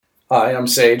Hi, I'm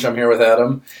Sage. I'm here with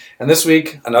Adam. And this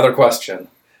week, another question.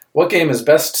 What game is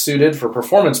best suited for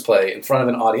performance play in front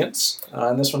of an audience?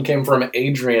 And this one came from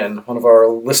Adrian, one of our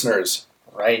listeners.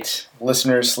 Right.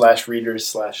 Listeners /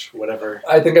 readers / whatever.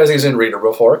 I think I was using reader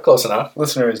before. Close enough.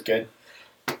 Listener is good.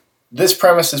 This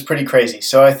premise is pretty crazy.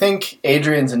 So I think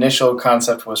Adrian's initial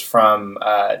concept was from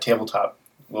Tabletop,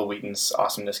 Will Wheaton's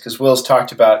awesomeness, because Will's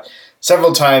talked about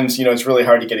several times, it's really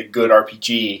hard to get a good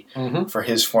RPG for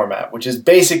his format, which is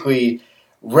basically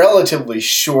relatively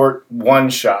short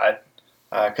one-shot,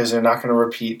 because they're not going to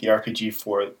repeat the RPG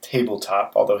for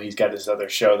Tabletop, although he's got his other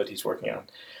show that he's working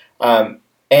on.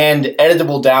 And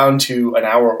editable down to an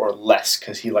hour or less,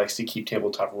 because he likes to keep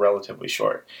Tabletop relatively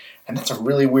short. And that's a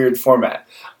really weird format.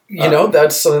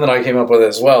 That's something that I came up with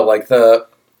as well. Like, the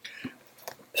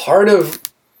part of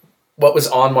what was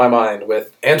on my mind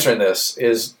with answering this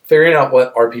is figuring out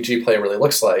what RPG play really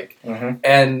looks like. Mm-hmm.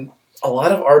 And a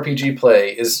lot of RPG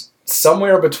play is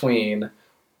somewhere between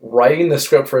writing the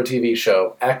script for a TV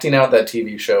show, acting out that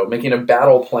TV show, making a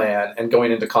battle plan, and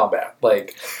going into combat.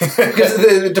 Like, because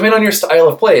depending on your style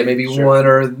of play, it may be one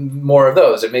or more of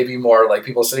those. It may be more like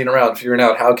people sitting around figuring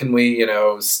out how can we,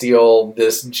 steal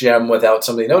this gem without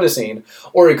somebody noticing.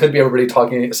 Or it could be everybody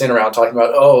sitting around talking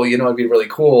about, it'd be really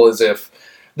cool is if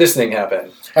this thing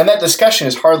happened. And that discussion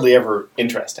is hardly ever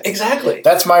interesting. Exactly.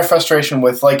 That's my frustration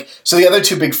with, so the other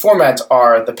two big formats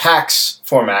are the PAX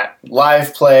format,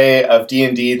 live play of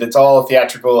D&D that's all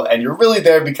theatrical, and you're really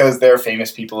there because they're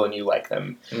famous people and you like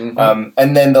them. Mm-hmm.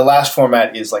 And then the last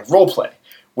format is role play,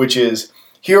 which is,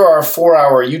 here are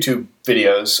 4-hour YouTube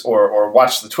videos or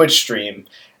watch the Twitch stream.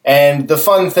 And the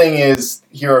fun thing is,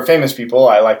 here are famous people,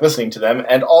 I like listening to them,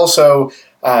 and also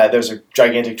there's a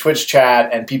gigantic Twitch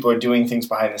chat, and people are doing things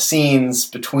behind the scenes,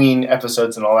 between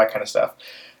episodes, and all that kind of stuff.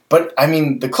 But,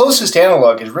 the closest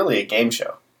analog is really a game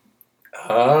show.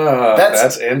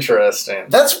 That's interesting.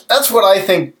 That's what I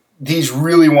think these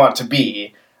really want to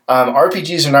be.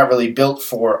 RPGs are not really built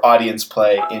for audience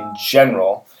play in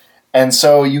general, and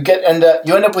so you end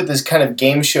up with this kind of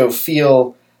game show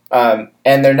feel.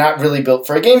 And they're not really built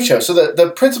for a game show. So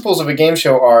the principles of a game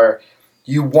show are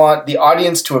you want the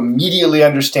audience to immediately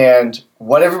understand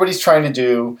what everybody's trying to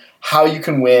do, how you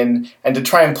can win, and to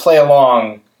try and play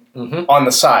along on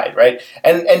the side, right?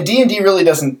 And D&D really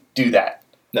doesn't do that.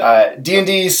 No.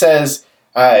 D&D says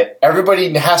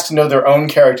everybody has to know their own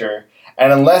character,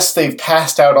 and unless they've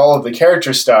passed out all of the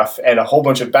character stuff and a whole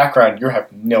bunch of background, you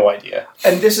have no idea.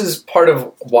 And this is part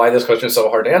of why this question is so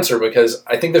hard to answer, because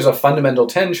I think there's a fundamental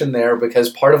tension there, because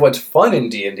part of what's fun in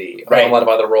D&D, right, a lot of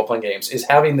other role-playing games, is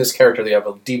having this character that you have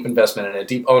a deep investment in, a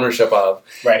deep ownership of,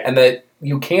 right, and that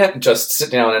you can't just sit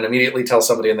down and immediately tell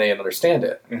somebody and they understand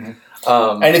it.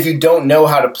 Mm-hmm. And if you don't know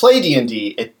how to play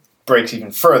D&D, it breaks even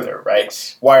further, right?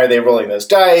 Yes. Why are they rolling those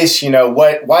dice?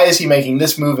 Why is he making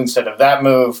this move instead of that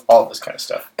move? All this kind of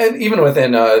stuff. And even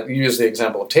within, you use the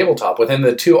example of Tabletop, within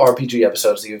the 2 RPG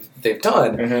episodes they've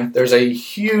done, there's a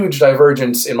huge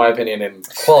divergence, in my opinion, in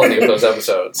quality of those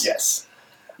episodes.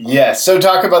 Yes. So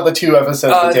talk about the 2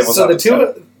 episodes of Tabletop. So the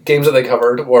 2 games that they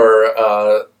covered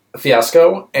were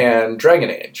Fiasco and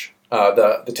Dragon Age,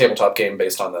 the tabletop game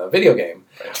based on the video game.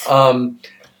 Right.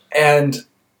 And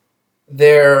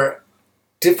they're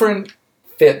different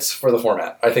fits for the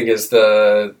format, I think, is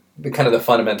the kind of the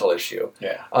fundamental issue.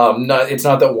 Yeah. It's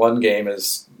not that one game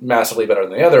is massively better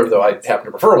than the other, though I happen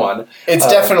to prefer one. It's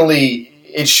definitely,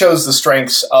 it shows the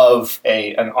strengths of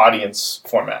an audience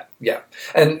format. Yeah.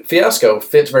 And Fiasco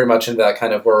fits very much into that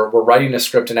kind of, we're writing a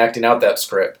script and acting out that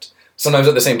script. Sometimes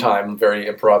at the same time, very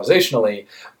improvisationally,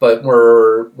 but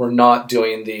we're not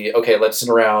doing let's sit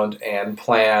around and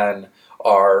plan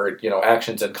our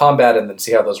actions in combat and then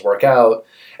see how those work out.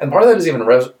 And part of that is even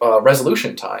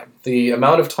resolution time. The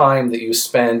amount of time that you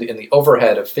spend in the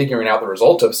overhead of figuring out the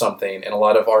result of something in a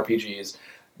lot of RPGs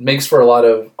makes for a lot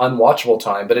of unwatchable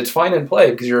time, but it's fine in play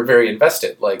because you're very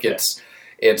invested.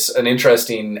 It's an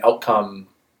interesting outcome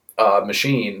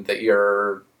machine that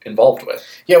you're involved with.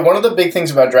 Yeah, one of the big things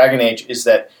about Dragon Age is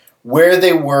that where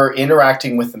they were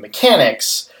interacting with the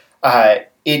mechanics,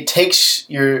 it takes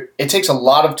a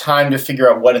lot of time to figure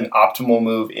out what an optimal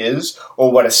move is,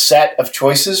 or what a set of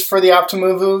choices for the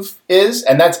optimal move is,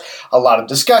 and that's a lot of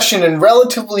discussion and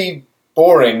relatively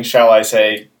boring, shall I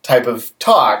say, type of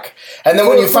talk. And then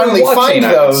when you finally find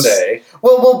those,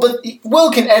 but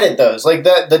Will can edit those.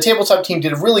 The tabletop team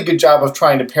did a really good job of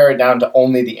trying to pare it down to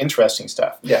only the interesting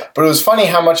stuff. Yeah. But it was funny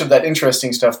how much of that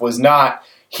interesting stuff was not,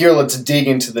 here, let's dig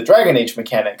into the Dragon Age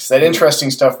mechanics. That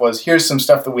interesting stuff was, here's some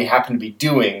stuff that we happen to be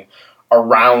doing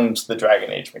around the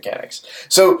Dragon Age mechanics.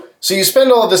 So you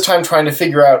spend all of this time trying to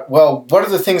figure out, well, what are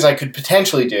the things I could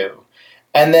potentially do?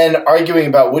 and then arguing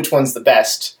about which one's the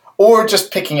best, or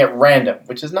just picking at random,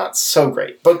 which is not so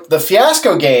great. But the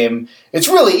Fiasco game, it's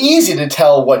really easy to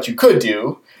tell what you could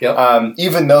do,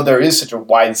 even though there is such a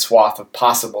wide swath of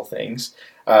possible things.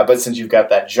 But since you've got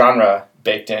that genre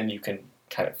baked in, you can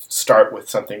kind of start with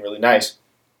something really nice.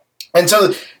 And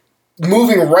so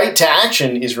moving right to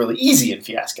action is really easy in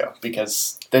Fiasco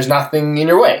because there's nothing in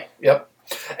your way. Yep.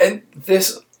 And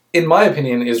this, in my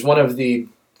opinion, is one of the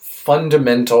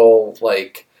fundamental,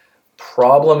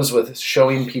 problems with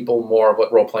showing people more of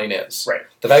what role-playing is. Right.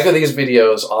 The fact that these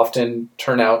videos often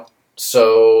turn out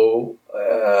so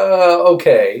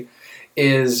okay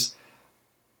is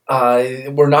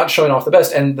we're not showing off the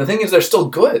best. And the thing is, they're still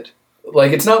good.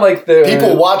 It's not like the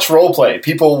people watch roleplay.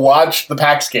 People watch the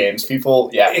PAX games.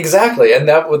 Exactly. And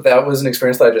that was an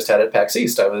experience that I just had at PAX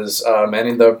East. I was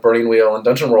manning the Burning Wheel and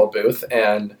Dungeon World booth,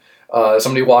 and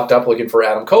somebody walked up looking for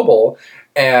Adam Koebel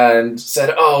and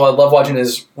said, "Oh, I love watching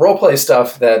his roleplay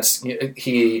stuff.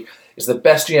 He is the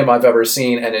best GM I've ever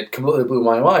seen," and it completely blew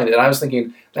my mind. And I was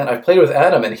thinking, man, I've played with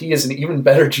Adam, and he is an even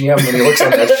better GM when he looks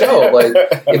on that show.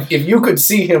 If you could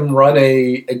see him run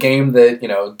a game that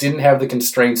didn't have the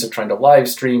constraints of trying to live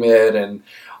stream it and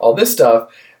all this stuff,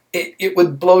 it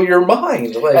would blow your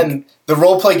mind. And the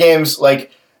roleplay games,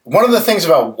 one of the things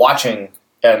about watching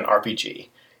an RPG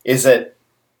is that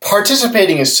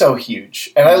participating is so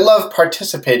huge, and I love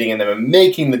participating in them and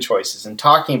making the choices and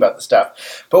talking about the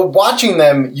stuff. But watching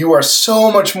them, you are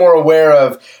so much more aware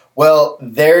of, well,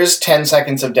 there's 10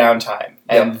 seconds of downtime,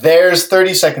 and there's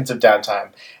 30 seconds of downtime,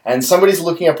 and somebody's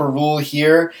looking up a rule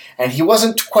here, and he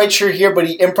wasn't quite sure here, but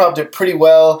he improv'd it pretty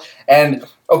well, and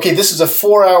okay, this is a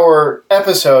 4-hour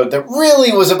episode that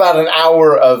really was about an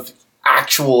hour of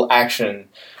actual action.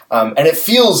 And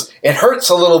it hurts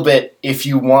a little bit if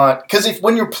you want, because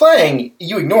when you're playing,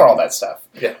 you ignore all that stuff.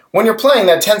 Yeah. When you're playing,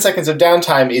 that 10 seconds of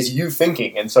downtime is you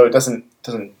thinking, and so it doesn't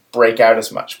break out as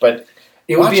much. But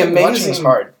it would be amazing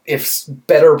if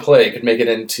better play could make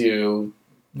it through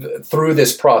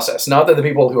this process. Not that the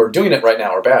people who are doing it right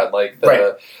now are bad.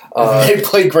 They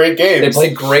play great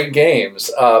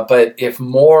games. But if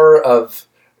more of...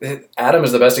 Adam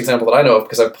is the best example that I know of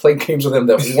because I've played games with him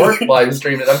that weren't live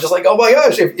streamed, and I'm just like, oh my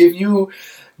gosh, if you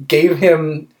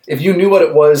knew what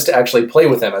it was to actually play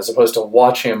with him as opposed to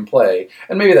watch him play,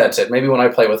 and maybe that's it. Maybe when I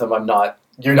play with him,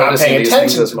 you're not paying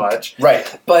attention as much.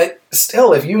 Right. But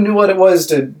still, if you knew what it was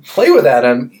to play with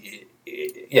Adam,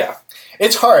 yeah.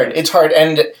 It's hard.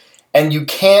 And you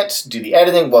can't do the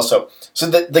editing. Well, so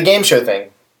the game show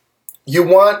thing, you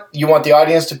want the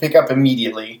audience to pick up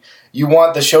immediately. You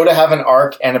want the show to have an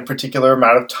arc and a particular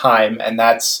amount of time, and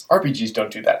RPGs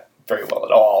don't do that very well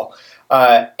at all.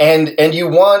 And you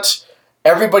want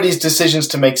everybody's decisions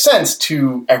to make sense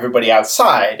to everybody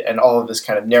outside, and all of this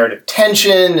kind of narrative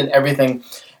tension and everything.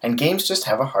 And games just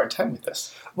have a hard time with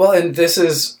this. Well, and this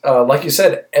is, like you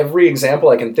said, every example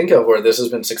I can think of where this has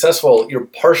been successful, you're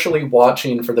partially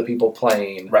watching for the people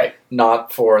playing, right,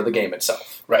 not for the game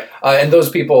itself. Right. And those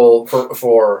people,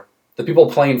 for the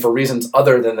people playing for reasons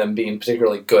other than them being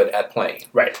particularly good at playing.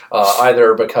 Right.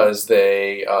 Either because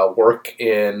they work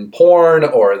in porn,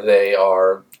 or they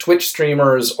are Twitch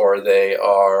streamers, or they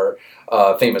are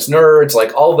famous nerds.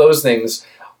 All those things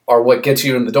are what gets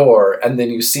you in the door, and then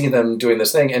you see them doing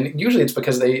this thing, and usually it's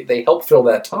because they help fill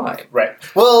that time. Right.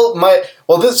 So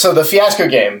the Fiasco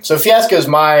game. So Fiasco is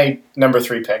my number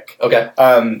 3 pick. Okay.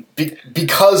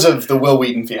 Because of the Wil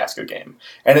Wheaton Fiasco game,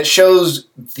 and it shows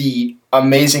the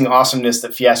amazing awesomeness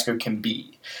that Fiasco can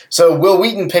be. So Wil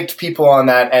Wheaton picked people on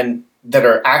that, and that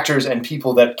are actors and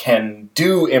people that can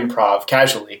do improv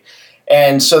casually,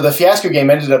 and so the Fiasco game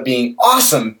ended up being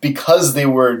awesome because they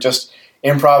were just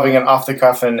improving and off the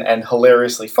cuff and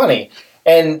hilariously funny.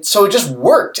 And so it just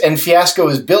worked. And Fiasco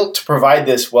is built to provide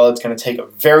this. Well, it's going to take a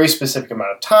very specific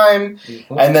amount of time.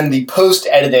 Mm-hmm. And then the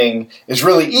post-editing is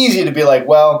really easy to be like,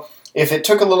 well, if it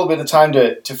took a little bit of time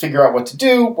to figure out what to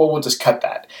do, well, we'll just cut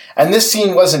that. And this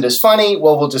scene wasn't as funny,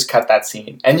 well, we'll just cut that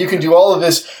scene. And you can do all of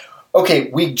this.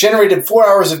 Okay, we generated 4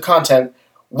 hours of content.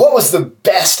 What was the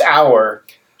best hour?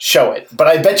 Show it. But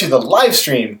I bet you the live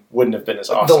stream wouldn't have been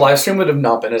as awesome. The live stream would have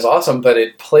not been as awesome, but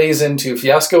it plays into...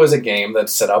 Fiasco is a game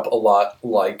that's set up a lot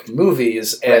like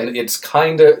movies, and right. It's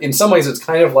kind of... In some ways, it's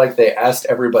kind of like they asked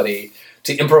everybody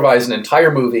to improvise an entire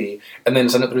movie and then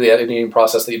send it through the editing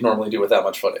process that you'd normally do with that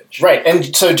much footage. Right.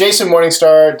 And so Jason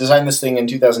Morningstar designed this thing in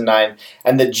 2009,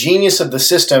 and the genius of the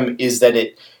system is that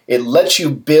it lets you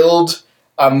build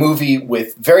a movie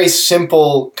with very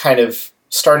simple kind of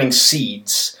starting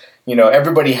seeds.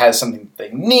 Everybody has something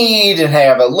they need, and they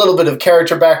have a little bit of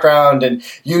character background, and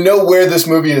you know where this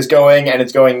movie is going, and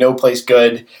it's going no place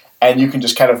good, and you can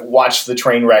just kind of watch the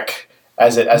train wreck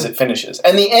as it finishes.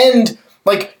 And the end,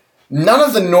 like, none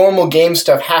of the normal game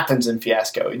stuff happens in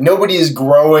Fiasco. Nobody is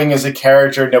growing as a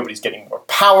character. Nobody's getting more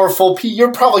powerful.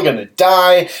 You're probably going to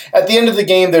die. At the end of the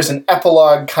game, there's an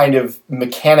epilogue kind of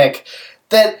mechanic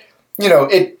that, you know,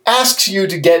 it asks you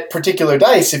to get particular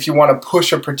dice if you want to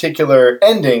push a particular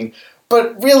ending.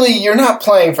 But really, you're not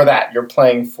playing for that. You're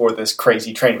playing for this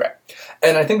crazy train wreck.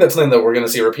 And I think that's something that we're going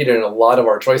to see repeated in a lot of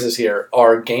our choices here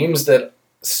are games that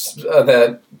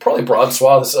probably broad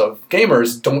swaths of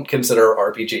gamers don't consider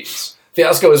RPGs.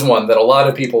 Fiasco is one that a lot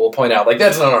of people will point out, like,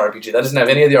 that's not an RPG. That doesn't have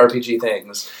any of the RPG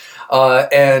things.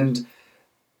 And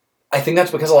I think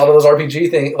that's because a lot of those RPG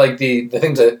things, like the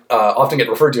things that often get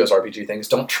referred to as RPG things,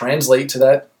 don't translate to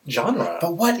that genre.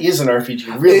 But what is an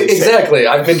RPG, really? Exactly.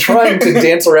 I've been trying to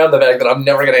dance around the fact that I'm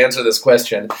never going to answer this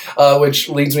question, which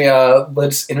leads me,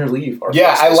 let's interleave our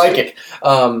I like it.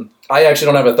 I actually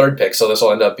don't have a third pick, so this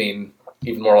will end up being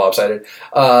even more lopsided.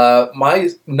 My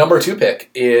number 2 pick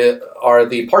are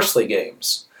the Parsley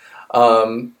games.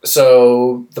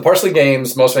 So the Parsley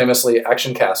games, most famously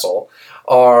Action Castle,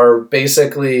 are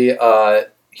basically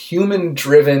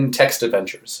human-driven text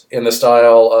adventures in the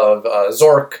style of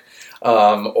Zork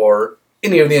or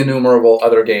any of the innumerable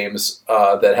other games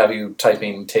that have you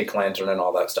typing Take Lantern and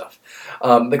all that stuff.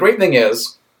 The great thing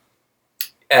is,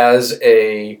 as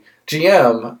a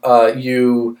GM,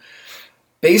 you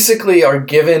basically are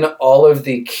given all of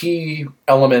the key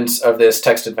elements of this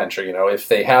text adventure. You know, if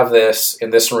they have this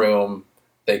in this room,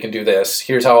 they can do this.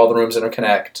 Here's how all the rooms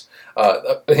interconnect.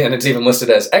 And it's even listed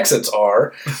as exits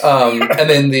are. And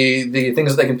then the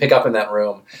things that they can pick up in that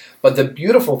room. But the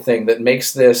beautiful thing that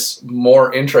makes this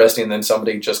more interesting than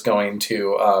somebody just going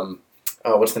to,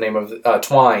 what's the name of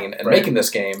Twine and making this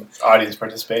game. Audience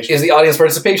participation. Is the audience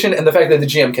participation and the fact that the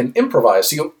GM can improvise.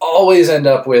 So you always end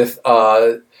up with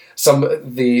the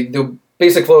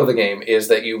basic flow of the game is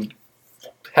that you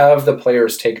have the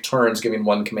players take turns giving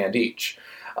one command each,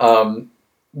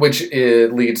 which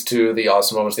leads to the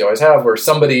awesome moments they always have, where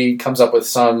somebody comes up with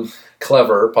some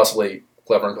clever, possibly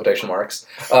clever in quotation marks,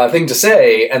 thing to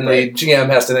say, and the GM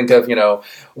has to think of, you know,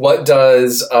 what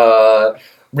does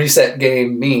reset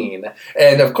game mean?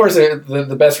 And of course,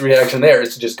 the best reaction there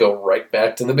is to just go right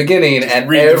back to the beginning, just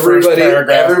and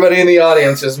everybody in the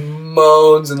audience just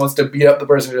moans and wants to beat up the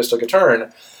person who just took a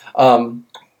turn. And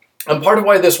part of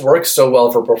why this works so well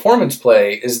for performance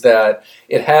play is that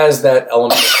it has that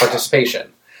element of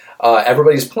participation.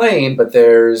 Everybody's playing, but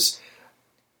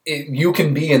you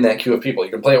can be in that queue of people.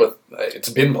 You can play it with, it's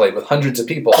been played with hundreds of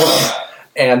people,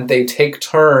 and they take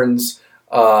turns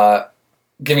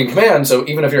giving commands. So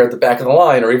even if you're at the back of the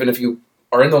line, or even if you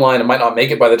are in the line and might not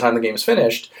make it by the time the game is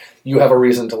finished, you have a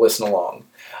reason to listen along.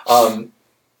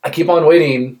 I keep on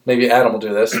waiting, maybe Adam will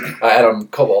do this, Adam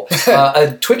Coble,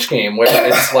 a Twitch game where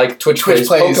it's like Twitch plays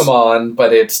Pokemon,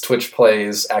 but it's Twitch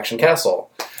plays Action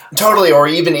Castle. Totally, or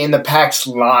even in the PAX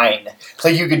line. It's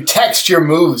like you could text your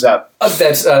moves up.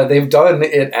 They've done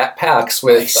it at PAX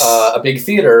with a big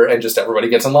theater, and just everybody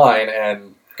gets in line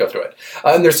and go through it.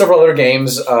 And there's several other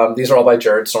games. These are all by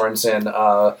Jared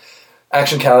Sorensen.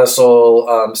 Action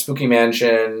Castle, Spooky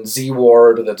Mansion,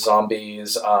 Z-Ward, that's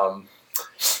zombies,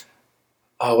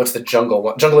 what's the Jungle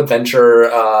Adventure,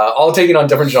 all taking on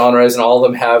different genres, and all of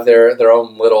them have their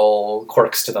own little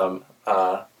quirks to them.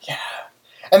 Yeah.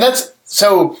 And that's,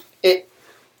 so,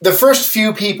 the first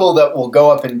few people that will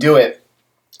go up and do it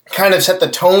kind of set the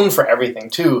tone for everything,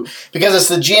 too. Because as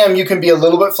the GM, you can be a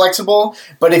little bit flexible,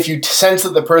 but if you sense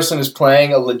that the person is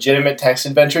playing a legitimate text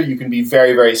adventure, you can be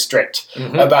very, very strict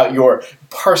about your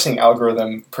parsing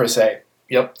algorithm, per se.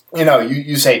 Yep. You know,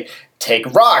 you say, take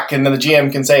rock, and then the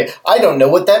GM can say, I don't know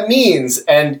what that means,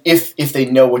 and if they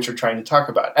know what you're trying to talk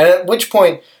about. And at which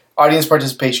point, audience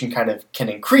participation kind of can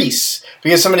increase,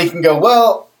 because somebody can go,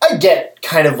 well, I get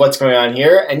kind of what's going on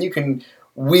here, and you can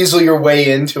weasel your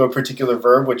way into a particular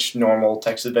verb, which normal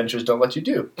text adventures don't let you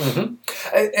do. Mm-hmm.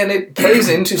 And it plays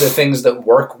into the things that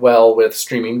work well with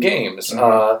streaming games,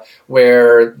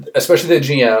 where especially the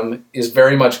GM is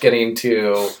very much getting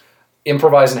to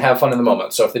improvise and have fun in the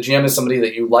moment. So if the GM is somebody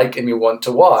that you like and you want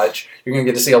to watch, you're going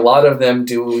to get to see a lot of them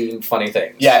doing funny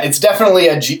things. Yeah, it's definitely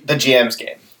the GM's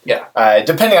game. Yeah.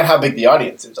 Depending on how big the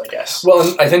audience is, I guess.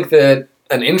 Well, I think that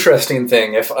an interesting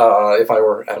thing, if I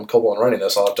were Adam Coble and running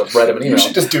this, I'll have to write him an email. You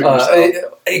should just do it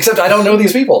yourself. Except I don't know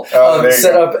these people.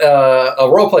 Set up a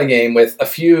role-play game with a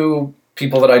few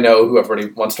people that I know who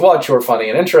everybody wants to watch, who are funny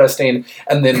and interesting,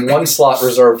 and then one slot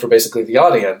reserved for basically the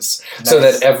audience, so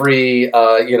that every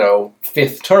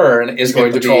fifth turn is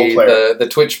going to be the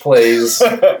Twitch plays,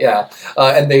 and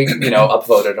they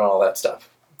upvote it and all that stuff.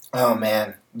 Oh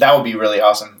man, That would be really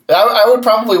awesome. I would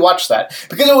probably watch that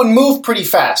because it would move pretty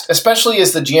fast, especially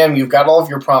as the GM. You've got all of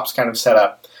your prompts kind of set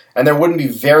up, and there wouldn't be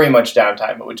very much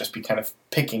downtime. It would just be kind of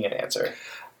picking an answer.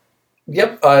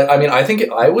 Yep. I mean, I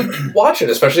think I would watch it,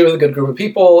 especially with a good group of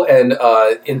people. And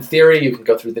in theory, you can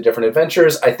go through the different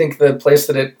adventures. I think the place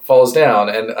that it falls down,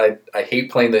 and I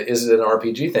hate playing the is it an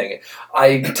RPG thing.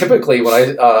 I typically,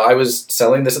 when I was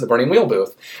selling this at the Burning Wheel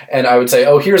booth, and I would say,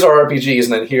 oh, here's our RPGs,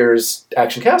 and then here's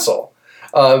Action Castle.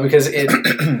 Because it,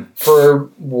 for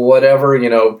whatever,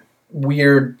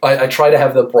 weird, I try to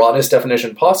have the broadest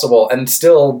definition possible, and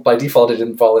still, by default, it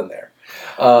didn't fall in there.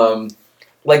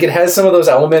 Like, it has some of those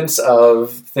elements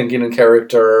of thinking in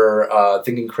character,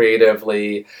 thinking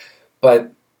creatively,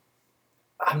 but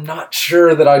I'm not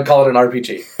sure that I'd call it an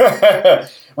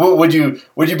RPG. Well, would you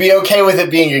be okay with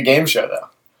it being a game show, though?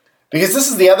 Because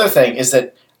this is the other thing, is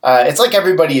that it's like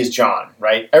Everybody is John,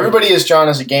 right? Everybody is John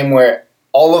is a game where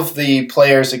all of the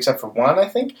players, except for one, I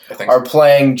think are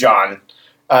playing John,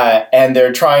 and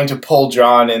they're trying to pull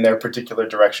John in their particular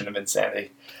direction of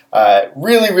insanity.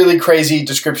 Really, really crazy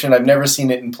description. I've never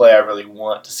seen it in play. I really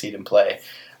want to see it in play.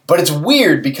 But it's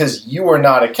weird because you are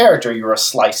not a character. You're a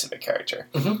slice of a character.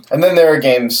 Mm-hmm. And then there are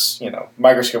games,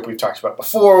 Microscope we've talked about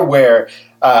before, where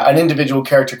an individual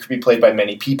character could be played by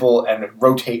many people and it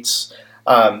rotates.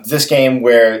 This game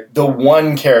where the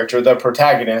one character, the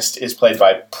protagonist, is played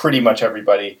by pretty much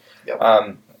everybody. Yep.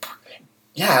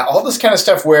 All this kind of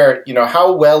stuff where,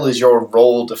 how well is your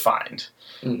role defined?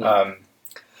 Mm-hmm.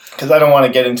 Because I don't want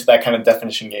to get into that kind of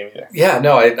definition game either. Yeah,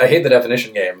 no, I hate the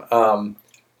definition game.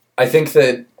 I think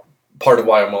that part of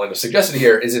why I'm willing to suggest it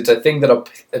here is it's a thing that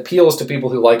appeals to people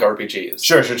who like RPGs.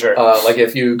 Sure. Like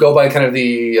if you go by kind of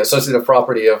the associative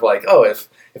property of like, oh, if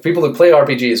people who play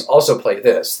RPGs also play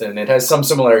this, then it has some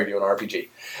similarity to an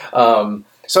RPG.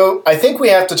 So I think we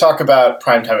have to talk about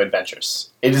Primetime Adventures.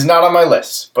 It is not on my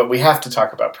list, but we have to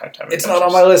talk about Primetime Adventures. It's not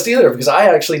on my list either, because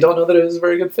I actually don't know that it was a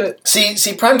very good fit. See,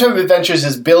 Primetime Adventures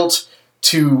is built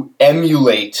to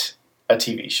emulate a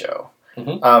TV show.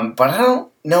 Mm-hmm. But I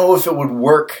don't know if it would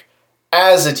work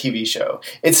as a TV show.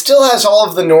 It still has all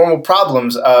of the normal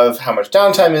problems of how much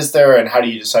downtime is there and how do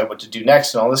you decide what to do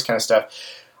next and all this kind of stuff.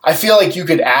 I feel like you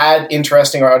could add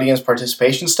interesting audience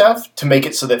participation stuff to make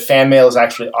it so that fan mail is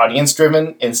actually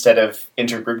audience-driven instead of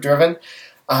intergroup-driven.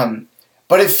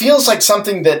 But it feels like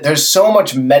something that there's so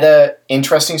much meta,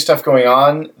 interesting stuff going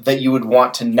on that you would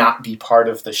want to not be part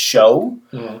of the show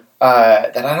that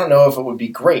I don't know if it would be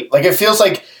great. Like, it feels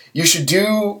like you should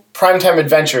do Primetime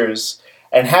Adventures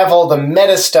and have all the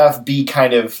meta stuff be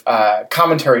kind of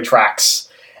commentary tracks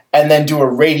and then do a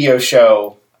radio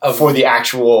show for the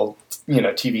actual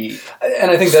TV.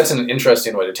 And I think that's an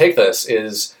interesting way to take this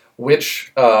is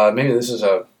which, maybe this is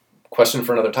a question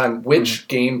for another time, which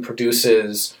game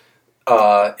produces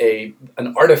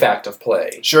an artifact of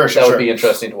play that would be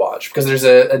interesting to watch. Because there's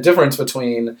a difference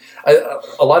between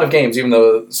a lot of games, even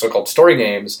though so-called story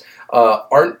games,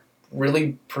 aren't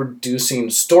really producing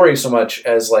story so much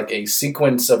as like a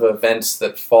sequence of events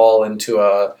that fall into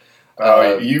a...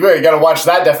 you got to watch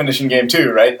that definition game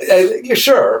too, right?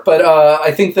 Sure, but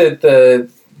I think that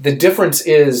the difference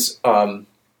is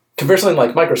conversely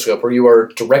like Microscope, where you are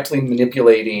directly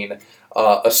manipulating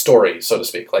a story, so to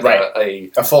speak, like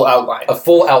a full outline. A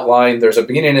full outline. There's a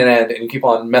beginning and end, and you keep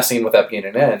on messing with that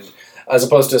beginning and end, as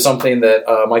opposed to something that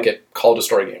might get called a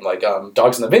story game, like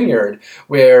Dogs in the Vineyard,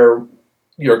 where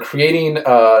you're creating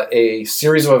a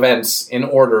series of events in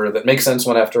order that make sense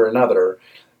one after another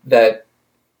that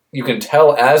you can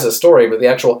tell as a story, but the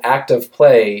actual act of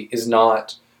play is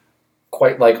not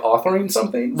quite like authoring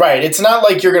something. Right. It's not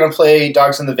like you're going to play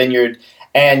Dogs in the Vineyard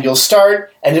and you'll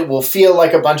start and it will feel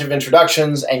like a bunch of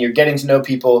introductions and you're getting to know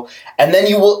people, and then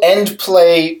you will end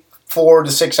play 4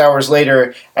 to 6 hours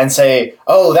later and say,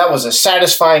 oh, that was a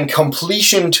satisfying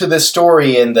completion to the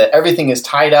story and that everything is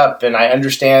tied up and I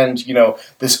understand,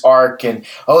 this arc, and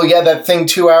oh yeah, that thing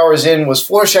 2 hours in was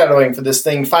foreshadowing for this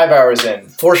thing 5 hours in.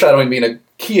 Foreshadowing being a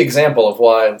key example of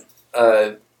why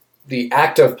the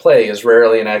act of play is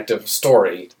rarely an act of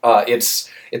story. I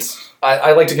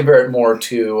like to compare it more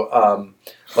to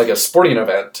like a sporting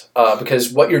event,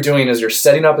 because what you're doing is you're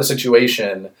setting up a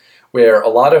situation where a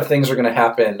lot of things are going to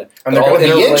happen. And they're going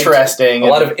to be interesting. A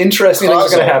lot of interesting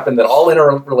things are going to happen that all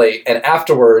interrelate, and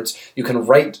afterwards you can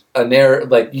write a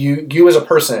narrative, like you as a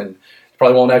person,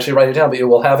 probably won't actually write it down, but you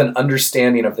will have an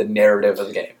understanding of the narrative of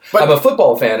the game. But I'm a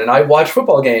football fan, and I watch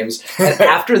football games, and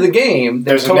after the game,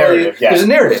 there's a narrative. Yeah. There's a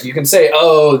narrative. You can say,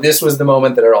 oh, this was the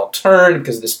moment that it all turned,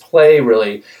 because this play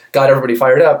really got everybody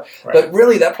fired up. Right. But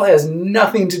really, that play has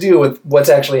nothing to do with what's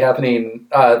actually happening.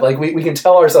 We can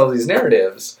tell ourselves these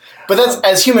narratives. But that's,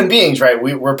 as human beings, right,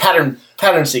 we're pattern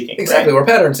seeking. Exactly, right? we're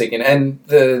pattern seeking. And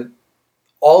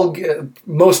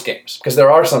most games, because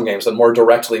there are some games that more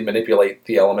directly manipulate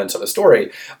the elements of a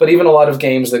story, but even a lot of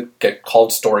games that get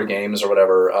called story games or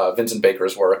whatever, Vincent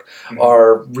Baker's work,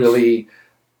 are really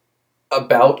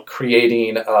about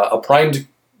creating a primed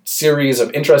series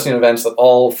of interesting events that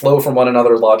all flow from one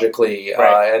another logically,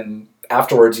 and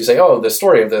afterwards you say, oh, the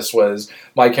story of this was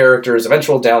my character's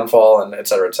eventual downfall, and et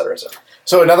cetera, et cetera, et cetera.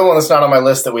 So another one that's not on my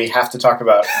list that we have to talk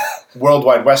about,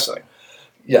 Worldwide Wrestling.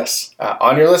 Yes.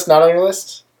 On your list, not on your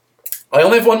list? I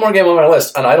only have one more game on my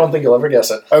list, and I don't think you'll ever guess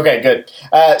it. Okay, good.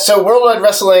 So Worldwide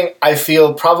Wrestling, I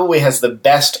feel, probably has the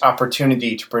best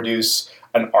opportunity to produce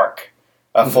an arc,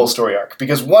 a full story arc,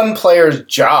 because one player's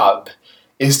job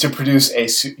is to produce a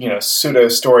pseudo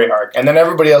story arc, and then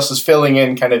everybody else is filling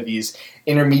in kind of these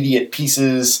intermediate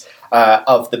pieces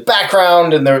of the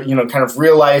background and their kind of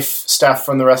real life stuff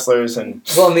from the wrestlers. And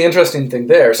the interesting thing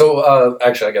there. So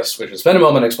actually, I guess we should spend a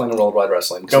moment explaining Worldwide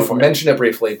Wrestling. Go for it. Mentioned it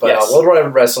briefly, but Yes.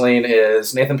 Worldwide Wrestling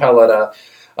is Nathan Paoletta.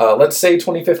 Let's say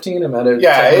 2015. I might have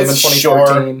it's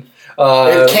 2014.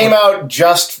 It came out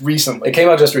just recently. It came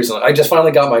out just recently. I just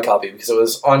finally got my copy because it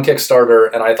was on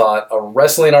Kickstarter, and I thought, a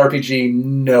wrestling RPG?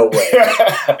 No way.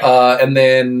 And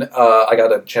then I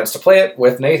got a chance to play it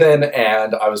with Nathan,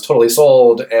 and I was totally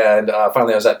sold, and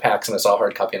finally I was at PAX, and I saw a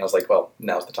hard copy, and I was like, well,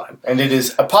 now's the time. And it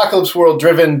is Apocalypse World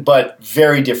driven, but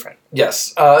very different.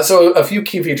 Yes. So a few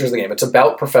key features of the game. It's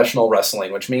about professional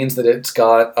wrestling, which means that it's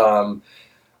got, am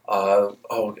I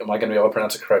going to be able to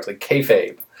pronounce it correctly?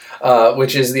 Kayfabe.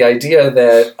 Which is the idea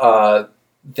that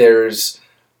there's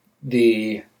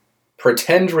the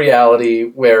pretend reality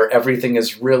where everything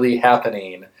is really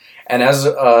happening. And as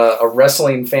a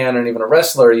wrestling fan and even a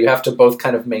wrestler, you have to both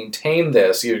kind of maintain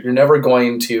this. You're never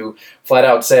going to flat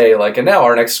out say, like, and now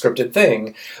our next scripted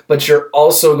thing, but you're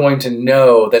also going to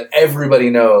know that everybody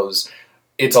knows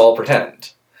it's all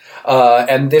pretend.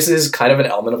 And this is kind of an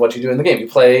element of what you do in the game. You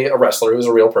play a wrestler who's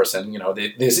a real person.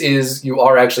 You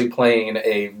are actually playing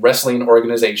a wrestling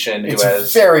organization who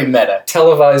has very meta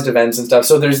televised events and stuff.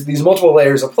 So there's these multiple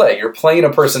layers of play. You're playing a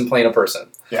person playing a person.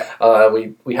 Yeah.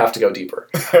 We have to go deeper.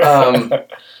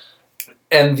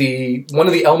 And one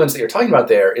of the elements that you're talking about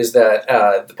there is that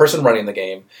the person running the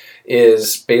game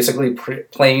is basically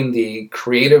playing the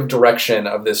creative direction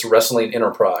of this wrestling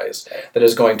enterprise that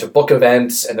is going to book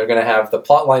events, and they're going to have the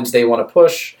plot lines they want to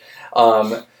push.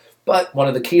 But one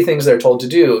of the key things they're told to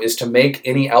do is to make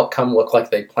any outcome look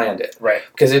like they planned it. Right.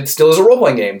 Because it still is a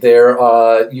role-playing game. There,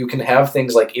 you can have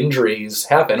things like injuries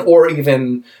happen, or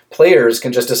even players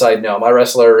can just decide, no, my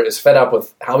wrestler is fed up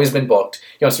with how he's been booked.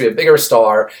 He wants to be a bigger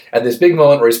star. At this big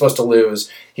moment where he's supposed to lose,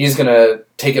 he's going to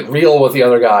take it real with the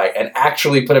other guy and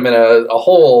actually put him in a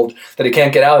hold that he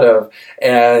can't get out of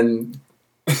and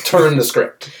turn the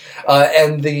script.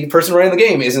 And the person running the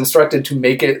game is instructed to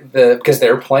make it because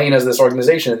they're playing as this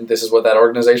organization. This is what that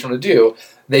organization would do.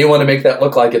 They want to make that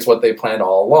look like it's what they planned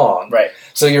all along. Right.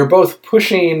 So you're both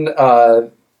pushing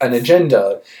an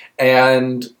agenda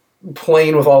and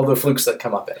playing with all the flukes that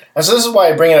come up in it. And so this is why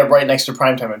I bring it up right next to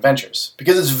Primetime Adventures,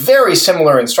 because it's very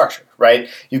similar in structure, right?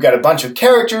 You've got a bunch of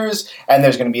characters, and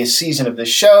there's going to be a season of the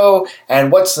show,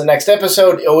 and what's the next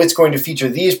episode? Oh, it's going to feature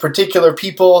these particular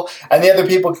people, and the other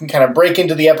people can kind of break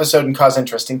into the episode and cause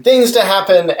interesting things to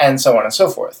happen, and so on and so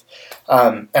forth.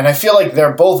 And I feel like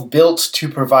they're both built to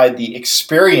provide the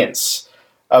experience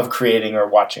of creating or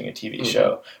watching a TV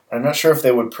show. But I'm not sure if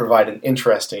they would provide an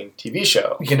interesting TV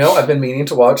show. I've been meaning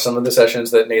to watch some of the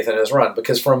sessions that Nathan has run,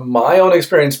 because from my own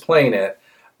experience playing it,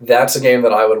 that's a game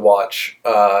that I would watch.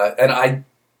 Cards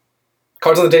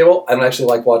on the Table, I don't actually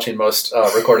like watching most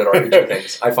recorded RPG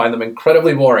things. I find them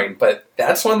incredibly boring, but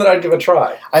that's one that I'd give a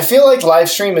try. I feel like live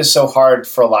stream is so hard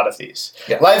for a lot of these.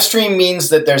 Yeah. Live stream means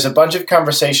that there's a bunch of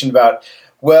conversation about,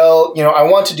 well, I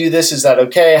want to do this. Is that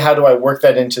okay? How do I work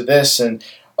that into this? And,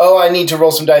 oh, I need to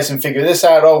roll some dice and figure this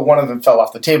out. Oh, one of them fell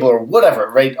off the table or whatever,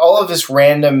 right? All of this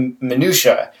random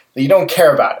minutia that you don't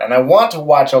care about. And I want to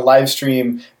watch a live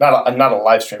stream, not a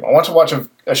live stream. I want to watch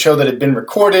a show that had been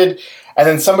recorded, and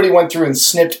then somebody went through and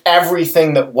snipped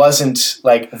everything that wasn't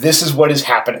like, this is what is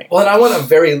happening. Well, and I want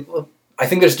I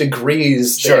think there's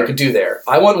degrees that you could do there.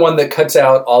 I want one that cuts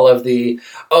out all of the,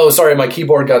 oh, sorry, my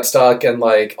keyboard got stuck, and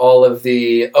like all of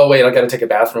the, oh, wait, I got to take a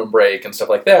bathroom break and stuff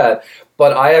like that.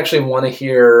 but I actually want to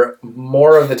hear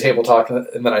more of the table talk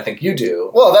than I think you do.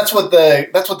 Well, that's what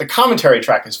the commentary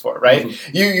track is for, right?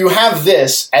 Mm-hmm. You have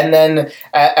this, and then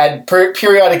at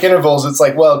periodic intervals, it's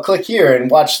like, well, click here and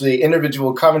watch the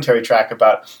individual commentary track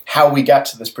about how we got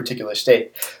to this particular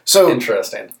state. So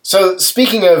Interesting. So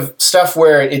speaking of stuff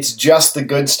where it's just the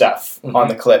good stuff on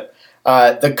the clip,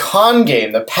 the con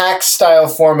game, the PAX style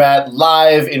format,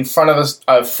 live in front of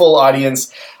a full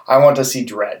audience, I want to see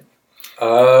Dread.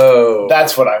 Oh.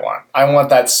 That's what I want. I want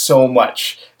that so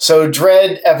much. So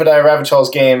Dread, Epidai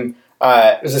Ravichal's game.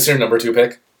 Is this your number 2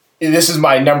 pick? This is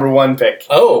my number 1 pick.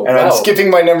 Oh, and wow. I'm skipping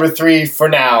my number 3 for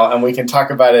now, and we can talk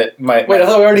about it. Wait, I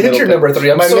thought we already hit your number 3.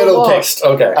 I'm my so middle lost.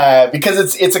 pick. Okay.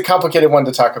 Because it's a complicated one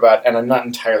to talk about, and I'm not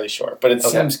entirely sure, but it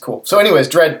seems cool. So anyways,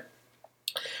 Dread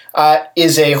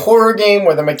is a horror game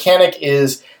where the mechanic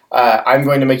is I'm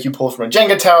going to make you pull from a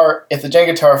Jenga tower. If the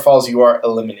Jenga tower falls, you are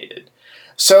eliminated.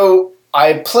 So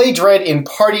I play Dread in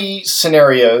party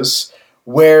scenarios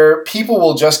where people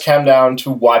will just come down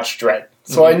to watch Dread.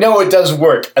 So I know it does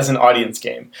work as an audience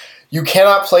game. You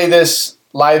cannot play this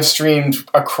live streamed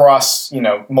across,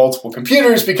 multiple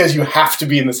computers because you have to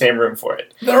be in the same room for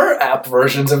it. There are app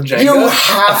versions of Jenga. You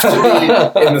have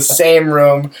to be in the same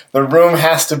room. The room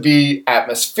has to be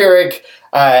atmospheric,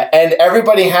 and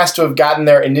everybody has to have gotten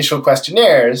their initial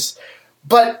questionnaires,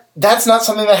 but that's not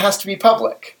something that has to be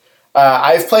public.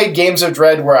 I've played games of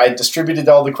Dread where I distributed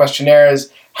all the questionnaires,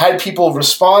 had people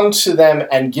respond to them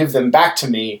and give them back to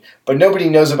me, but nobody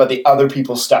knows about the other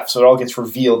people's stuff, so it all gets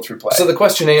revealed through play. So the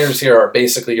questionnaires here are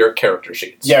basically your character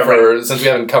sheets. Yeah, right. Since we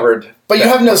haven't covered... But you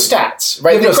have no stats,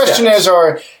 right? The questionnaires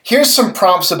are, here's some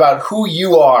prompts about who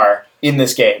you are in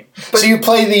this game. So you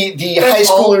play the high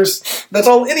schoolers... That's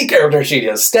all any character sheet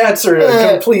is. Stats are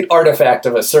a complete artifact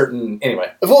of a certain...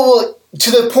 Anyway. Well,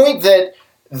 to the point that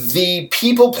the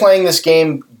people playing this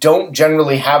game don't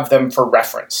generally have them for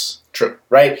reference. True.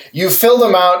 Right? You fill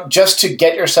them out just to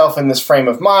get yourself in this frame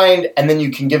of mind, and then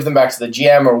you can give them back to the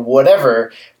GM or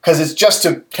whatever, because it's just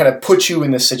to kind of put you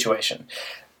in this situation.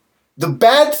 The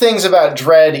bad things about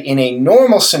Dread in a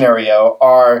normal scenario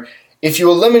are if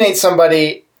you eliminate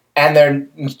somebody and they're,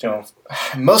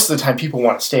 most of the time people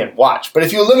want to stay and watch. But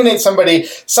if you eliminate somebody,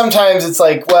 sometimes it's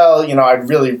like, well,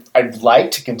 I'd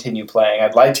like to continue playing.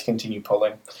 I'd like to continue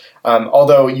pulling.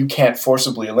 Although you can't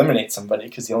forcibly eliminate somebody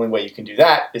because the only way you can do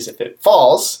that is if it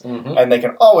falls, and they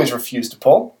can always refuse to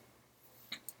pull.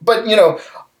 But,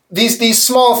 these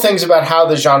small things about how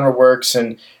the genre works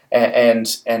and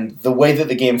the way that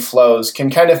the game flows can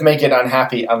kind of make it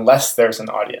unhappy unless there's an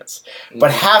audience.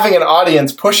 But having an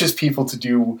audience pushes people to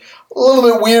do a little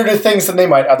bit weirder things than they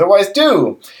might otherwise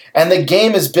do. And the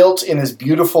game is built in this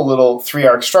beautiful little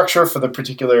 3-arc structure for the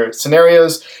particular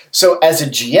scenarios. So as a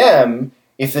GM,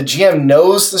 if the GM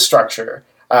knows the structure,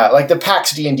 like the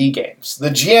PAX D&D games, the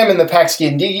GM in the PAX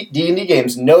D&D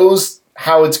games knows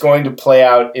how it's going to play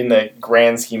out in the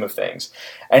grand scheme of things.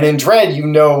 And in Dread, you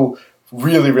know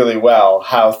really, really well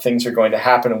how things are going to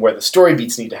happen and where the story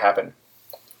beats need to happen.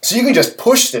 So you can just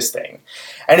push this thing.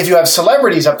 And if you have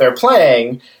celebrities up there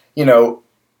playing, the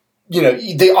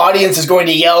audience is going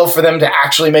to yell for them to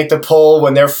actually make the pull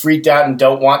when they're freaked out and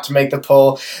don't want to make the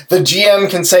pull. The GM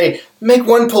can say, make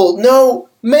 1 pull. No,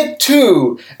 make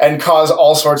 2, and cause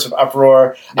all sorts of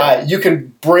uproar. Yeah. You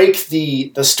can break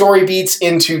the story beats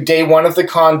into day 1 of the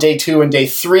con, day 2, and day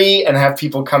 3, and have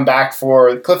people come back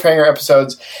for cliffhanger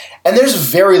episodes. And there's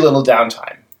very little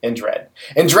downtime in Dread.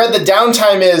 In Dread, the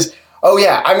downtime is, oh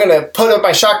yeah, I'm going to put up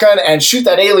my shotgun and shoot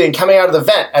that alien coming out of the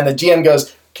vent. And the GM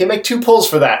goes, okay, make 2 pulls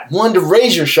for that. 1 to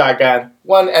raise your shotgun,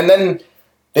 1, and then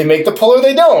they make the pull or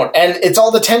they don't. And it's all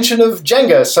the tension of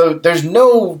Jenga, so there's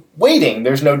no waiting,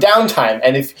 there's no downtime.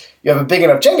 And if you have a big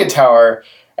enough Jenga tower,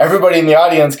 everybody in the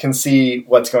audience can see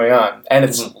what's going on. And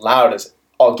it's loud as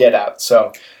all get out.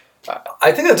 So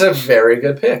I think that's a very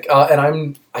good pick.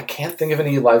 And I can't think of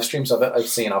any live streams of it I've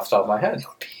seen off the top of my head. It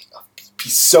would be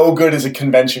so good as a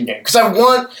convention game. Because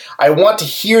I want to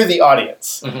hear the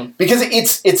audience. Because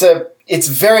it's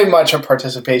very much a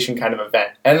participation kind of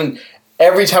event. And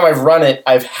every time I've run it,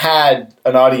 I've had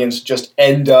an audience just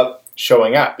end up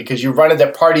showing up. Because you run it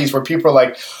at parties where people are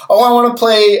like, oh, I want to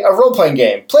play a role-playing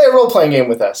game. Play a role-playing game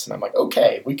with us. And I'm like,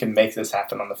 okay, we can make this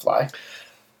happen on the fly.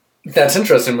 That's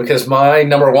interesting because my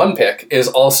number 1 pick is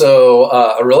also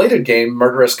a related game,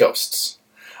 Murderous Ghosts.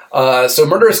 So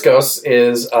Murderous Ghosts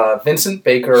is Vincent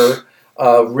Baker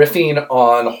riffing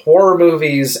on horror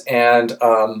movies and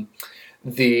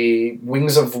the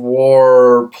Wings of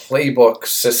War playbook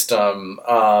system.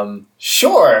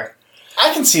 Sure,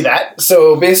 I can see that.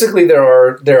 So basically, there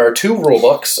are 2 rule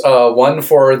books. One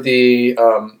for the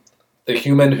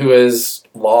human who is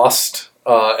lost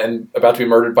and about to be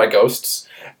murdered by ghosts,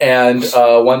 and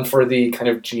one for the kind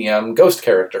of GM ghost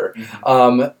character.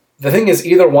 The thing is,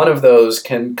 either one of those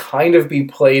can kind of be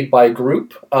played by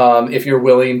group if you're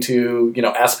willing to,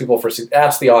 ask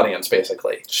the audience,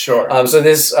 basically. Sure. So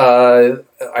this,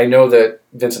 I know that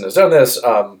Vincent has done this.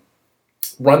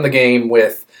 Run the game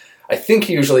with, I think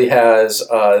he usually has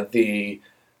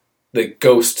the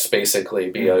ghosts basically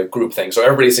be a group thing. So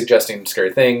everybody's suggesting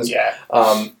scary things. Yeah.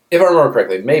 If I remember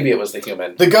correctly, maybe it was the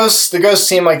human. The ghosts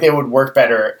seem like they would work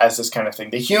better as this kind of thing.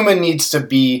 The human's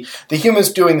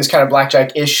doing this kind of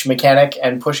blackjack-ish mechanic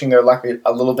and pushing their luck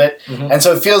a little bit. Mm-hmm. And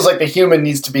so it feels like the human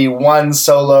needs to be one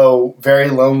solo, very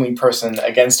lonely person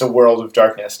against a world of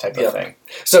darkness type of thing.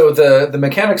 So the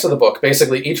mechanics of the book,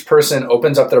 basically each person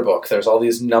opens up their book. There's all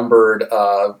these numbered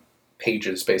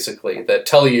pages, basically, that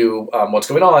tell you what's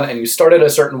going on, and you start at a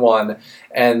certain one,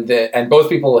 and both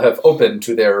people have opened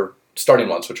to their starting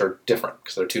ones, which are different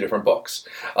because they're two different books,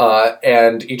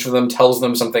 and each of them tells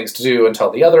them some things to do and tell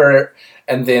the other,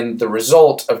 and then the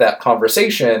result of that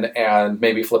conversation and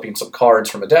maybe flipping some cards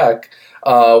from a deck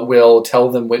will tell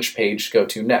them which page to go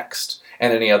to next,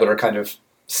 and any other kind of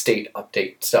state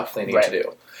update stuff they need to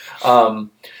do.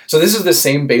 So this is the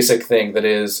same basic thing that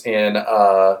is in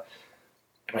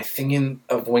am I thinking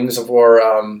of Wings of War?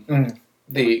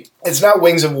 It's not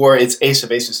Wings of War, it's Ace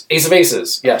of Aces. Ace of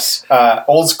Aces, yes.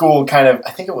 Old school kind of,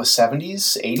 I think it was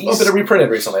 70s, 80s? Oh, but it reprinted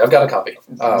recently. I've got a copy.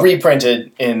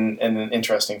 Reprinted in an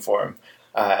interesting form.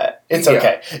 It's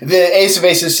okay. The Ace of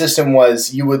Aces system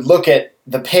was you would look at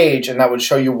the page and that would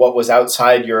show you what was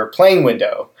outside your playing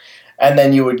window. And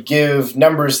then you would give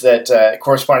numbers that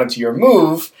corresponded to your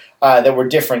move that were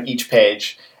different each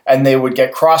page. And they would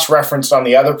get cross-referenced on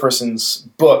the other person's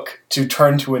book to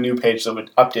turn to a new page that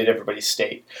would update everybody's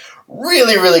state.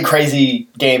 Really, really crazy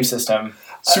game system.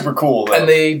 Super cool, though. And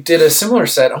they did a similar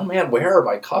set. Oh, man, where are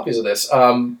my copies of this?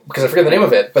 Because I forget the name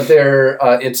of it. But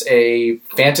it's a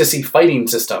fantasy fighting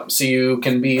system. So you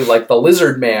can be like the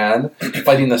lizard man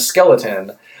fighting the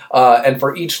skeleton. And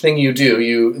for each thing you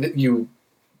do,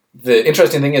 the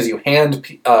interesting thing is you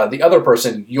hand the other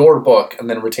person your book and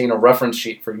then retain a reference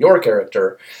sheet for your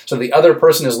character. So the other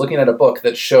person is looking at a book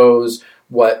that shows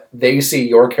what they see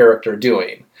your character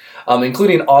doing,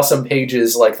 including awesome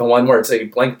pages like the one where it's a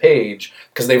blank page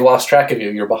because they've lost track of you.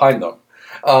 You're behind them.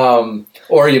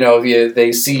 Or,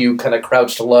 they see you kind of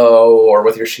crouched low or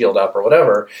with your shield up or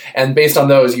whatever. And based on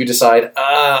those, you decide,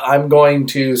 I'm going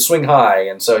to swing high.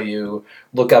 And so you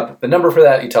look up the number for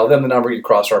that, you tell them the number, you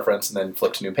cross-reference, and then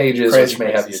flip to new pages, which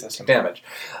may have you take damage.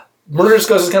 Murderous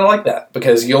Ghost is kind of like that,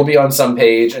 because you'll be on some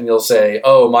page and you'll say,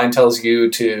 oh, mine tells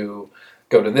you to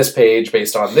go to this page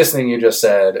based on this thing you just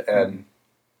said, and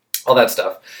all that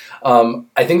stuff.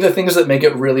 I think the things that make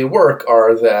it really work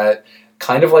are that,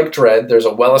 kind of like Dread, there's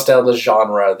a well-established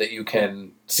genre that you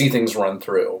can see things run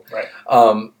through. Right.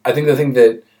 I think the thing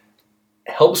that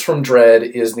helps from Dread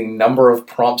is the number of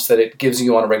prompts that it gives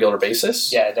you on a regular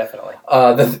basis. Yeah, definitely.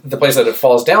 The place that it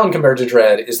falls down compared to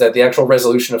Dread is that the actual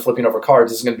resolution of flipping over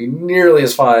cards isn't going to be nearly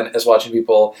as fun as watching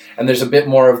people, and there's a bit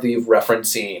more of the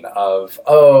referencing of,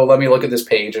 oh, let me look at this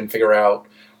page and figure out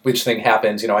which thing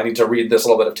happens. I need to read this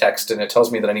little bit of text, and it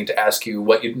tells me that I need to ask you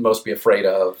what you'd most be afraid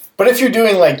of. But if you're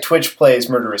doing like Twitch plays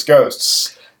Murderous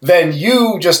Ghosts, then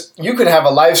you could have a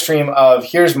live stream of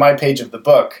here's my page of the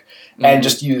book, and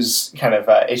just use kind of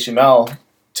HTML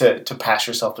to pass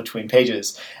yourself between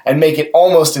pages and make it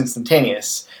almost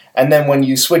instantaneous. And then when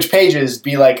you switch pages,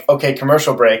 be like, okay,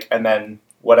 commercial break, and then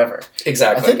whatever.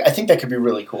 Exactly. I think that could be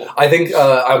really cool. I think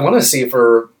I want to see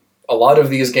for a lot of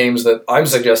these games that I'm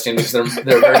suggesting, because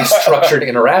they're very structured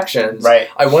interactions. Right.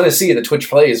 I want to see the Twitch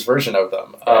Plays version of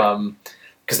them.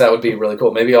 Because that would be really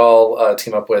cool. Maybe I'll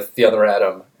team up with the other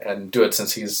Adam and do it,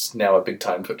 since he's now a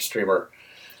big-time Twitch streamer.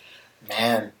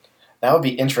 Man, that would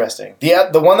be interesting.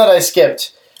 The one that I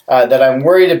skipped that I'm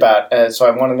worried about, so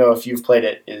I want to know if you've played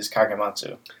it, is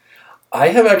Kagematsu. I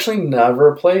have actually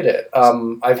never played it.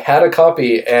 I've had a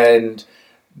copy, and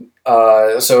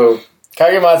so...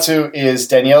 Kagematsu is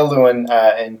Danielle Lewin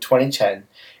in 2010,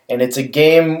 and it's a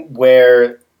game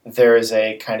where there is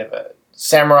a kind of a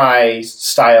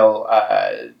samurai-style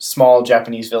small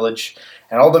Japanese village,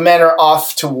 and all the men are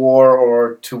off to war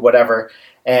or to whatever,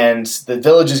 and the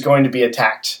village is going to be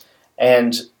attacked.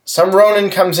 And some Ronin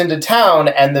comes into town,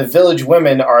 and the village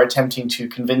women are attempting to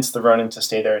convince the Ronin to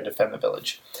stay there and defend the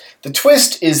village. The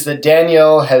twist is that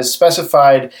Danielle has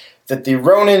specified that the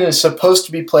Ronin is supposed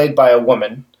to be played by a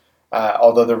woman,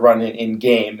 although the Ronin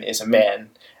in-game is a man,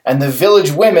 and the village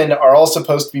women are all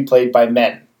supposed to be played by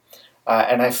men.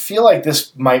 And I feel like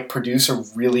this might produce a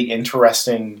really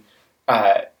interesting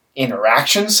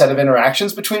set of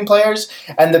interactions between players.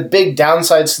 And the big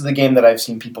downsides to the game that I've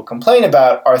seen people complain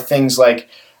about are things like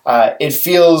it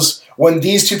feels, when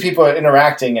these two people are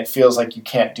interacting, it feels like you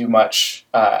can't do much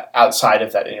outside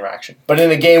of that interaction. But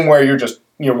in a game where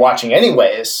you're watching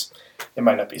anyways, it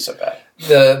might not be so bad.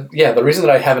 The reason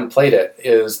that I haven't played it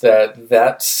is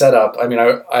that setup, I mean,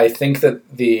 I think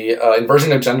that the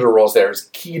inversion of gender roles there is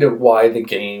key to why the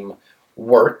game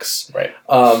works. Right.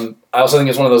 I also think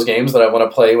it's one of those games that I want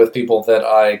to play with people that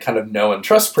I kind of know and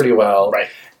trust pretty well. Right.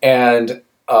 And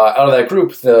out of that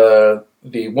group, the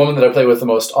woman that I play with the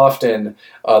most often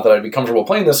that I'd be comfortable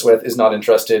playing this with is not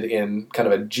interested in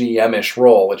kind of a GM-ish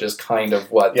role, which is kind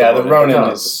of what the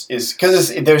Ronin is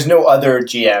because there's no other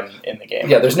GM in the game.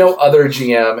 Yeah, there's no other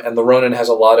GM, and the Ronin has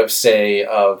a lot of say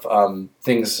of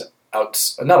things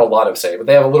not a lot of say, but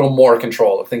they have a little more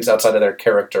control of things outside of their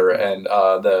character and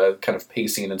the kind of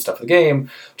pacing and stuff of the game,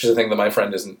 which is a thing that my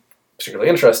friend isn't particularly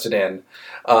interested in.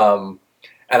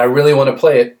 And I really want to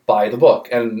play it by the book.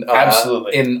 And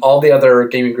absolutely, in all the other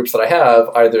gaming groups that I have,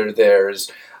 either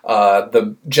there's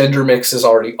the gender mix is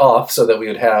already off, so that we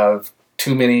would have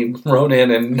too many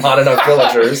Ronin and not enough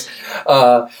villagers,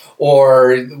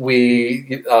 or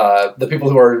the people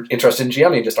who are interested in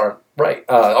GMing just aren't right.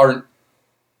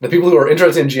 The people who are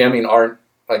interested in GMing aren't.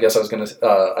 I guess I was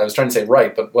trying to say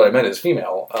right, but what I meant is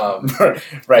female.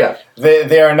 Right. Yeah.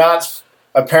 They are not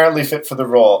apparently fit for the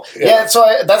role. Yeah. So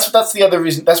that's the other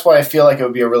reason. That's why I feel like it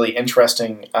would be a really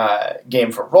interesting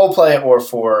game for role play or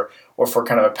for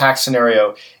kind of a pack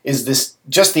scenario. Is this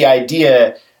just the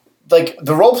idea? Like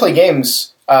the role play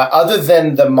games, other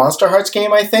than the Monster Hearts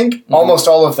game, I think almost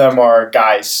all of them are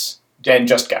guys and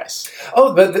just guys.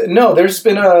 Oh, but no, there's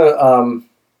been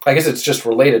I guess it's just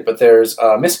related, but there's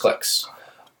Misclicks.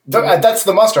 That's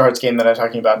the Monster Hearts game that I'm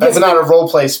talking about. That's not a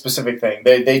role-play specific thing.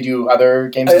 They do other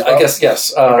games as well? I guess,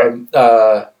 yes. Okay.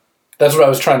 That's what I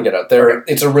was trying to get at.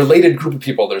 It's a related group of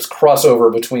people. There's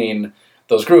crossover between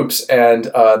those groups, and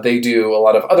they do a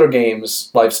lot of other games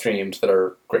live streamed that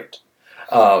are great.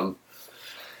 So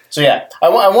yeah, I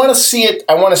want to see it.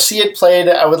 I want to see it played.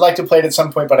 I would like to play it at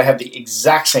some point, but I have the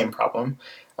exact same problem.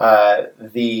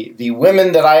 The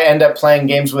women that I end up playing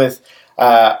games with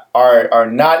are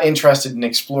not interested in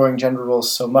exploring gender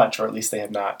roles so much, or at least they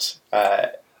have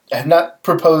not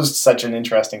proposed such an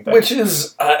interesting thing. Which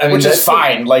is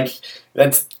fine. Like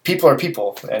people are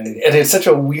people, and it's such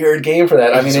a weird game for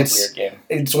that. It's a weird game.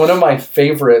 It's one of my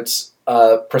favorites,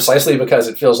 precisely because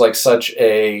it feels like such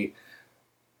a.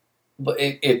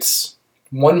 It's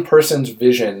one person's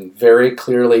vision very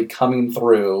clearly coming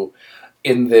through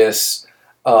in this.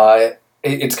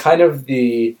 It's kind of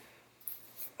the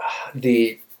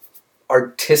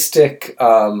artistic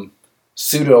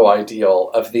pseudo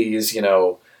ideal of these,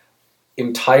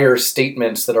 entire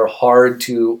statements that are hard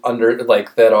to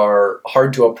that are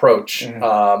hard to approach,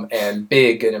 and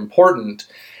big and important.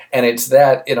 And it's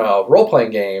that in a role playing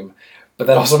game, but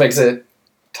that also makes it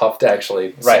tough to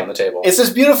actually sit on the table. It's this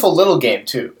beautiful little game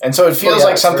too, and so it feels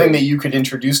like something that you could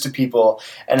introduce to people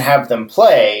and have them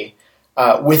play.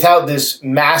 Without this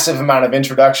massive amount of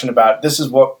introduction about this is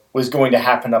what was going to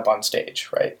happen up on stage,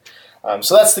 right?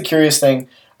 So that's the curious thing.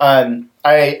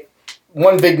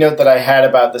 One big note that I had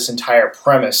about this entire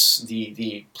premise,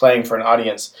 the playing for an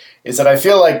audience, is that I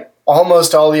feel like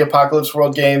almost all the Apocalypse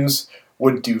World games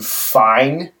would do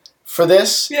fine for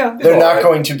this. Yeah, they're not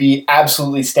going to be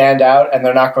absolutely stand out, and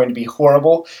they're not going to be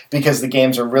horrible because the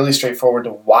games are really straightforward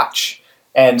to watch.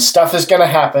 And stuff is going to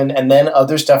happen, and then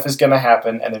other stuff is going to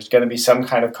happen, and there's going to be some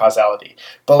kind of causality.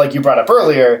 But like you brought up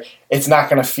earlier, it's not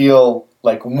going to feel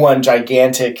like one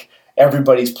gigantic,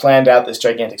 everybody's planned out this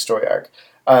gigantic story arc.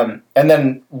 And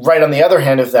then right on the other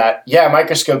hand of that,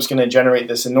 Microscope's going to generate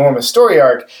this enormous story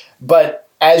arc, but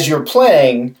as you're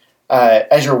playing,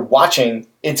 as you're watching,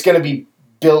 it's going to be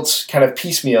built kind of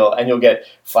piecemeal, and you'll get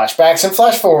flashbacks and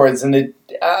flash forwards, and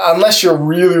unless you're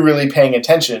really, really paying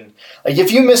attention. Like,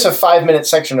 if you miss a 5-minute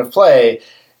section of play,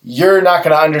 you're not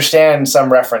going to understand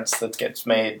some reference that gets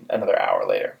made another hour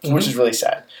later, which is really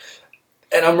sad.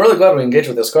 And I'm really glad we engaged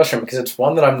with this question, because it's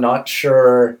one that I'm not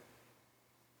sure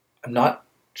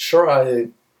I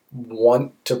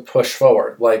want to push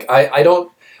forward. Like, I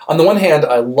don't... On the one hand,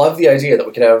 I love the idea that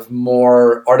we could have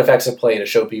more artifacts of play to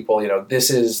show people,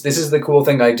 this is the cool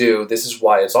thing I do, this is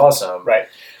why it's awesome. Right.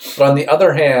 But on the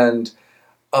other hand...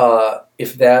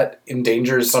 if that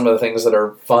endangers some of the things that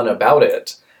are fun about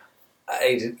it,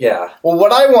 Well,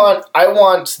 what I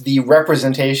want the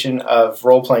representation of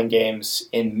role-playing games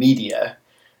in media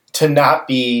to not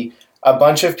be a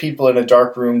bunch of people in a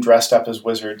dark room dressed up as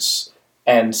wizards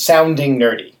and sounding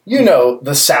nerdy.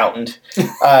 The sound.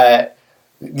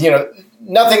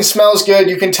 nothing smells good.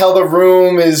 You can tell the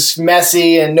room is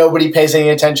messy and nobody pays any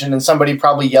attention, and somebody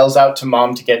probably yells out to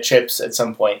mom to get chips at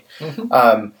some point.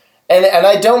 And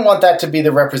I don't want that to be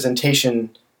the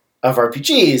representation of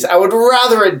RPGs. I would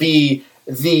rather it be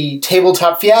the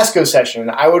tabletop fiasco session.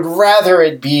 I would rather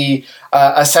it be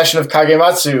a session of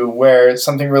Kagematsu where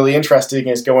something really interesting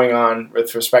is going on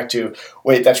with respect to,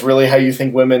 wait, that's really how you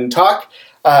think women talk?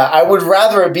 I would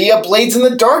rather it be a Blades in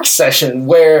the Dark session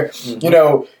where,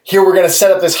 here we're going to set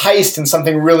up this heist and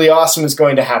something really awesome is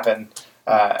going to happen.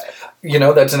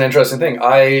 That's an interesting thing.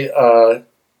 I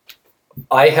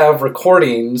have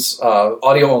recordings,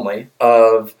 audio only,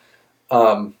 of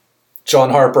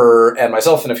John Harper and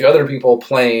myself and a few other people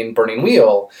playing Burning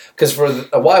Wheel, because for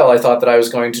a while I thought that I was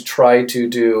going to try to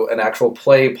do an actual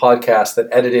play podcast that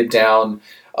edited down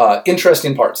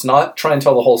interesting parts, not try and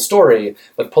tell the whole story,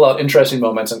 but pull out interesting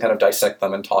moments and kind of dissect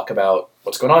them and talk about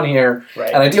what's going on here.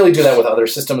 Right. And ideally do that with other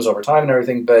systems over time and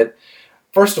everything. But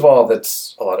first of all,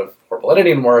 that's a lot of horrible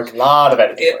editing work. A lot of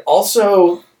editing work.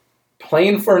 Also,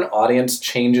 playing for an audience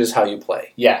changes how you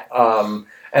play. Yeah.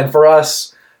 And for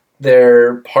us,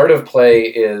 part of play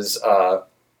is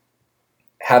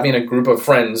having a group of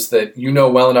friends that you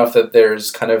know well enough that there's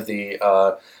kind of the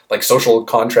social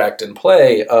contract in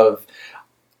play of,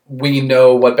 we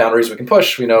know what boundaries we can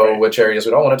push, we know which areas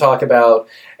we don't want to talk about,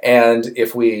 and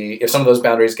if some of those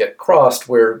boundaries get crossed,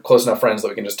 we're close enough friends that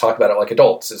we can just talk about it like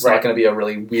adults. It's not going to be a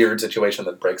really weird situation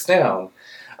that breaks down.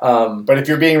 But if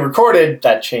you're being recorded,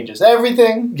 that changes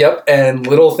everything. Yep, and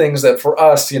little things that for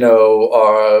us,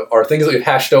 are things that we've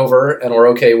hashed over and we're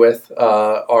okay with,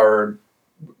 are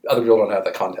other people don't have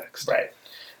that context. Right.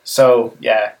 So,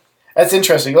 yeah. That's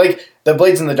interesting. Like, the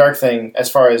Blades in the Dark thing,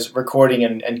 as far as recording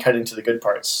and cutting to the good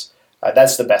parts,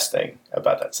 that's the best thing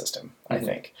about that system, I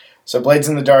think. So Blades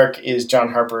in the Dark is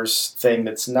John Harper's thing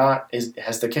that's not...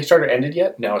 Has the Kickstarter ended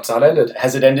yet? No, it's not ended.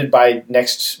 Has it ended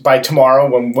by tomorrow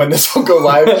when this will go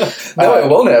live? No, it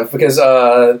won't have, because,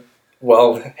 I'll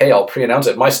pre-announce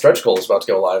it. My stretch goal is about to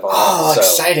go live on it. So.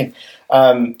 Exciting.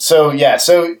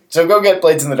 So go get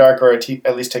Blades in the Dark, or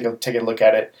at least take a look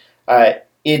at it.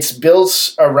 It's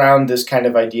built around this kind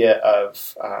of idea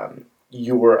of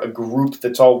you're a group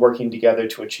that's all working together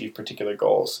to achieve particular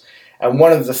goals. And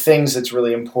one of the things that's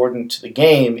really important to the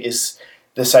game is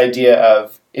this idea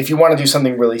of, if you want to do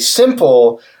something really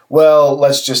simple, well,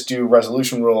 let's just do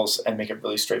resolution rules and make it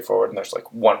really straightforward, and there's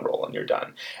like one rule and you're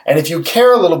done. And if you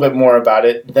care a little bit more about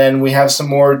it, then we have some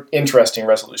more interesting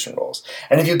resolution rules.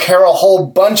 And if you care a whole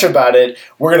bunch about it,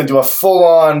 we're going to do a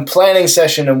full-on planning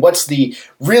session, and what's the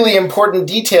really important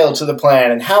detail to the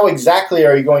plan, and how exactly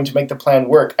are you going to make the plan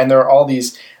work? And there are all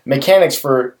these mechanics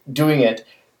for doing it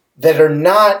that are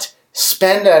not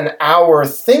spend an hour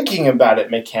thinking about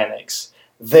it mechanics.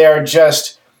 They are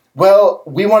just... Well,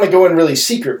 we want to go in really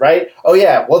secret, right? Oh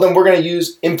yeah, well then we're going to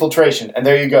use infiltration, and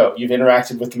there you go. You've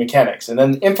interacted with the mechanics. And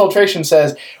then infiltration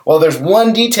says, well, there's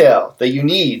one detail that you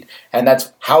need, and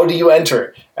that's how do you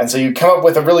enter? And so you come up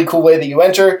with a really cool way that you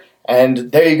enter,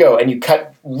 and there you go. And you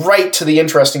cut right to the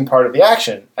interesting part of the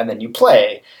action, and then you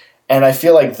play. And I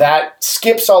feel like that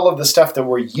skips all of the stuff that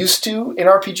we're used to in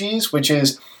RPGs, which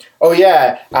is... Oh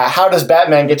yeah, how does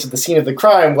Batman get to the scene of the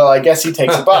crime? Well, I guess he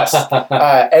takes a bus.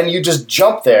 And you just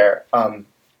jump there,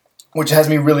 which has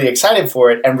me really excited for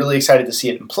it and really excited to see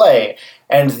it in play.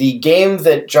 And the game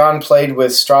that John played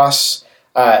with Strauss,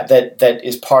 that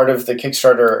is part of the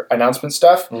Kickstarter announcement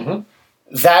stuff,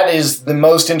 that is the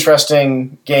most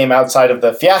interesting game outside of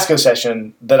the Fiasco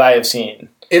session that I have seen.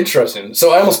 Interesting.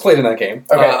 So I almost played in that game.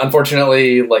 Okay.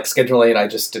 Unfortunately, scheduling, I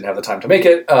just didn't have the time to make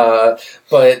it.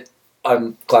 But...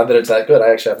 I'm glad that it's that good. I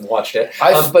actually haven't watched it.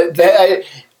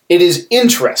 It is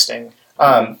interesting.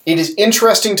 It is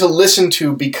interesting to listen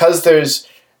to because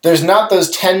there's not those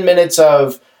 10 minutes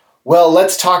of, well,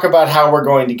 let's talk about how we're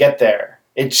going to get there.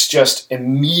 It's just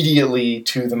immediately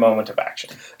to the moment of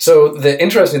action. So the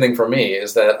interesting thing for me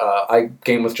is that I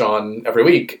game with John every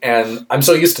week, and I'm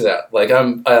so used to that. Like,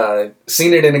 I'm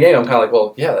seeing it in a game, I'm kind of like,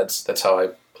 well, yeah, that's how I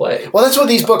play. Well, that's what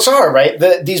these books are, right?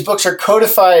 These books are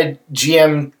codified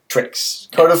GM tricks,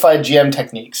 codified GM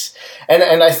techniques.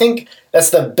 And I think that's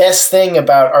the best thing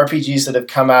about RPGs that have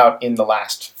come out in the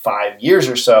last 5 years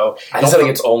or so. I don't think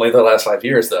it's only the last 5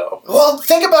 years, though. Well,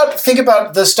 think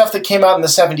about the stuff that came out in the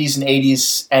 70s and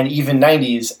 80s and even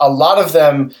 90s. A lot of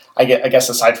them, I guess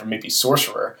aside from maybe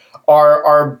Sorcerer,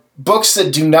 are books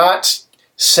that do not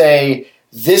say...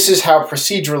 This is how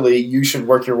procedurally you should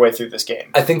work your way through this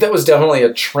game. I think that was definitely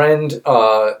a trend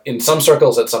in some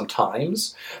circles at some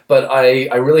times, but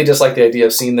I really dislike the idea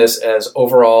of seeing this as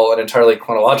overall an entirely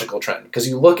chronological trend. Because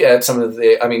you look at some of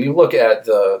the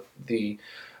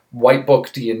white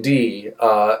book D&D,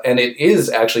 and it is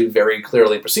actually very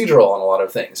clearly procedural on a lot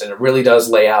of things, and it really does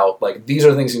lay out, like, these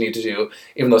are the things you need to do,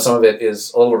 even though some of it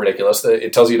is a little ridiculous.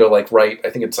 It tells you to, like, write, I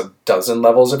think it's a dozen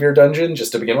levels of your dungeon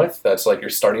just to begin with. That's, like, your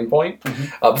starting point.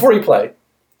 Before you play,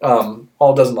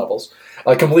 all dozen levels,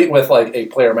 complete with, like, a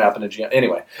player map and a GM.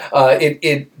 Anyway,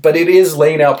 but it is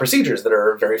laying out procedures that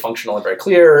are very functional and very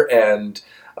clear, and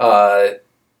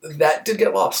that did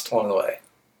get lost along the way.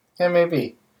 Yeah,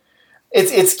 maybe.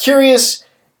 It's curious.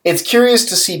 It's curious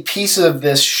to see pieces of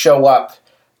this show up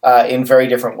in very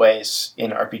different ways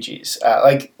in RPGs.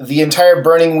 Like the entire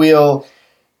Burning Wheel.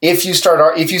 If you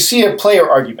see a player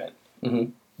argument,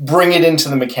 bring it into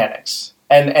the mechanics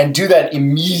and do that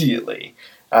immediately.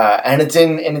 And it's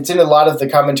in a lot of the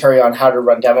commentary on how to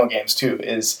run demo games too.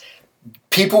 Is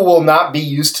people will not be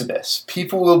used to this.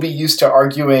 People will be used to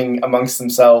arguing amongst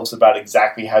themselves about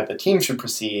exactly how the team should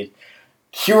proceed.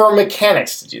 Here are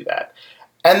mechanics to do that.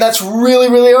 And that's really,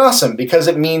 really awesome because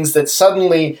it means that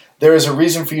suddenly there is a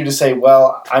reason for you to say,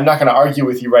 well, I'm not going to argue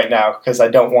with you right now because I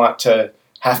don't want to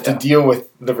have to deal with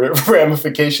the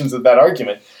ramifications of that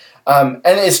argument. And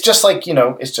it's just like,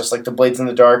 it's just like the Blades in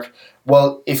the Dark.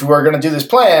 Well, if we're going to do this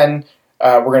plan,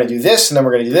 we're going to do this, and then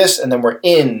we're going to do this, and then we're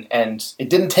in. And it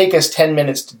didn't take us 10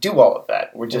 minutes to do all of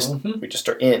that. We just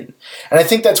are in. And I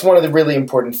think that's one of the really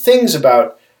important things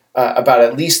about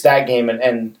at least that game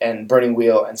and Burning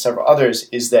Wheel and several others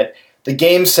is that the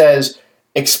game says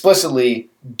explicitly,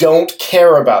 don't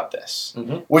care about this,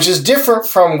 which is different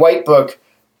from White Book,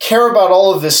 care about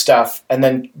all of this stuff and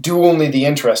then do only the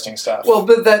interesting stuff. Well,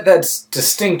 but that's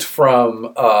distinct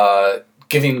from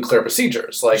giving clear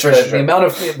procedures. Like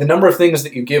the number of things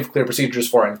that you give clear procedures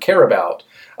for and care about.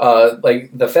 Like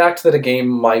the fact that a game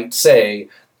might say,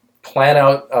 plan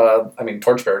out,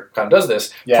 Torchbearer kind of does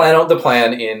this, plan out the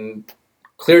plan in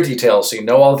clear detail so you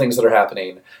know all the things that are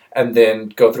happening, and then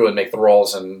go through and make the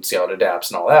rolls and see how it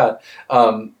adapts and all that.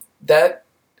 That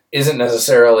isn't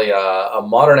necessarily a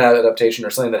modern adaptation or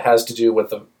something that has to do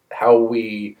with how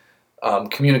we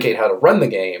communicate how to run the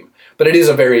game, but it is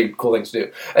a very cool thing to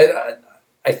do.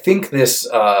 I think this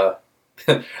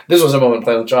this was a moment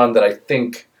playing with John that I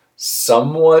think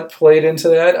somewhat played into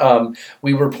that.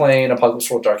 We were playing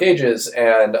Apocalypse World Dark Ages,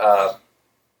 and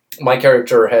my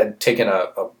character had taken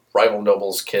a rival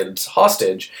noble's kids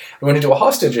hostage. We went into a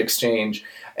hostage exchange,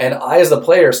 and I, as the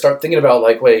player, start thinking about,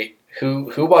 like, wait,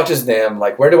 who watches them?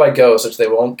 Like, where do I go such they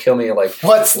won't kill me? Like,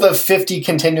 what's the 50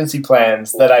 contingency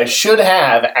plans that I should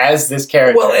have as this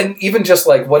character? Well, and even just,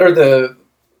 like,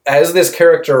 as this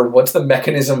character, what's the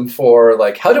mechanism for,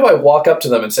 like, how do I walk up to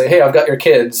them and say, hey, I've got your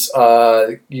kids,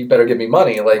 you better give me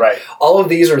money? Like, all of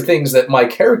these are things that my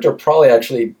character probably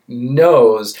actually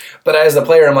knows, but as the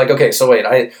player, I'm like, okay, so wait,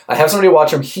 I have somebody watch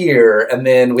them here, and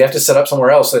then we have to set up somewhere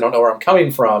else so they don't know where I'm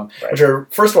coming from, which are,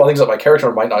 first of all, things that my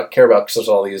character might not care about because there's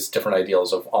all these different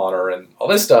ideals of honor and all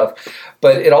this stuff,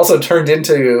 but it also turned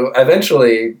into,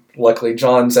 eventually, luckily,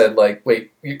 John said, like,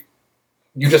 wait,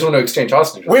 you just want to exchange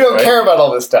hostages. We don't care about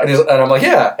all this stuff. And I'm like,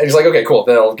 yeah. And he's like, okay, cool.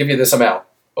 Then I'll give you this amount.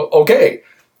 Okay.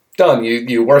 Done.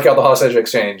 You work out the hostage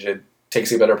exchange. It takes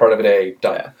you a better part of a day.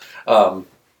 Done. Yeah.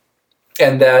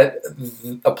 And that,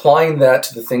 applying that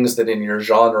to the things that in your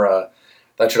genre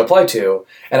that should apply to,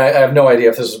 and I have no idea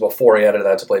if this was before he added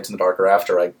that to Blades in the Dark or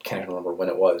after. I can't even remember when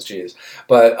it was. Jeez.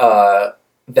 But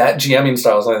that GMing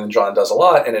style is something that John does a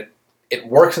lot, and it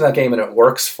works in that game, and it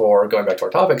works for, going back to our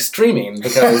topic, streaming,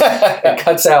 because it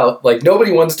cuts out, like,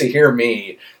 nobody wants to hear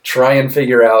me try and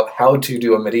figure out how to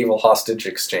do a medieval hostage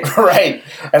exchange. Right.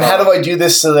 And how do I do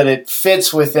this so that it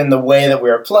fits within the way that we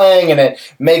are playing, and it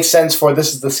makes sense for,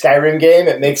 this is the Skyrim game,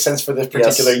 it makes sense for this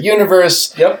particular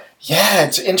universe. Yep. Yeah,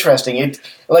 it's interesting. It,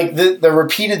 like, the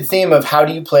repeated theme of how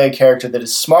do you play a character that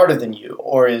is smarter than you,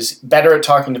 or is better at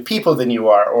talking to people than you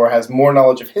are, or has more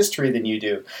knowledge of history than you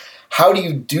do. How do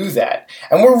you do that?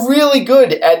 And we're really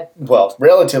good at, well,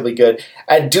 relatively good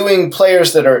at doing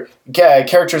characters that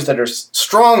are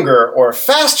stronger or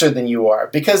faster than you are,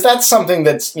 because that's something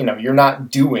that's, you're not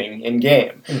doing in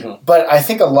game. Mm-hmm. But I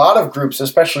think a lot of groups,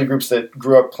 especially groups that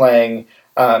grew up playing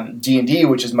D&D,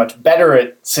 which is much better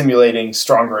at simulating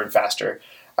stronger and faster,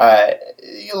 a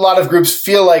lot of groups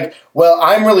feel like, well,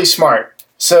 I'm really smart,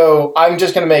 so I'm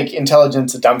just going to make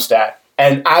intelligence a dump stat,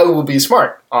 and I will be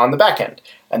smart on the back end.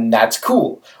 And that's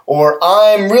cool. Or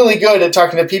I'm really good at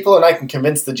talking to people and I can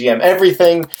convince the GM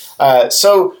everything.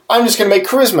 So I'm just going to make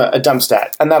charisma a dump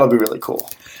stat, and that'll be really cool.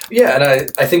 Yeah, and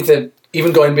I think that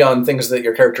even going beyond things that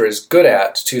your character is good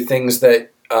at to things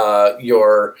that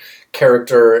your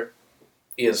character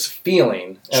is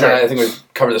feeling. And Sure. I think we've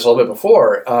covered this a little bit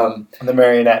before. The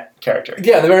marionette character.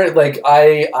 Yeah,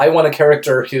 I want a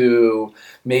character who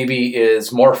maybe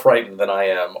is more frightened than I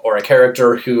am, or a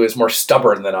character who is more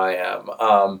stubborn than I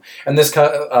am. And this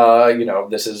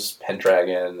this is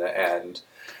Pendragon, and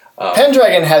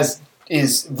Pendragon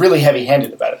is really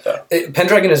heavy-handed about it, though.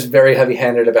 Pendragon is very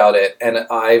heavy-handed about it, and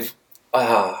I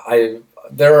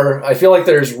feel like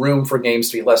there's room for games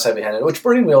to be less heavy-handed, which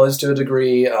Burning Wheel is to a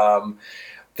degree.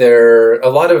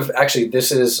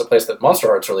 This is a place that Monster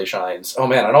Hearts really shines. Oh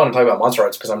man, I don't want to talk about Monster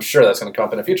Hearts because I'm sure that's going to come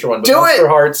up in a future one. But Monster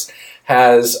Hearts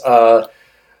has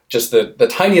just the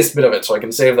tiniest bit of it, so I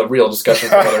can save the real discussion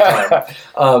for another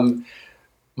time.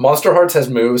 Monster Hearts has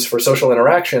moves for social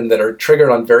interaction that are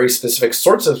triggered on very specific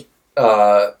sorts of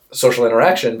social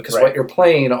interaction, because what you're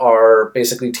playing are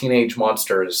basically teenage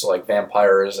monsters like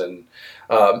vampires and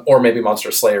or maybe monster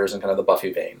slayers in kind of the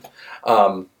Buffy vein.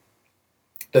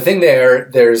 The thing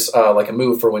there's like a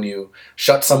move for when you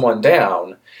shut someone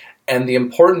down, and the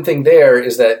important thing there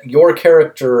is that your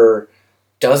character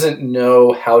doesn't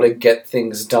know how to get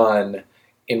things done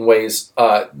in ways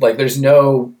like there's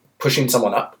no pushing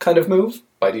someone up kind of move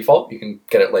by default. You can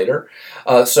get it later.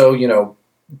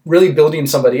 Really building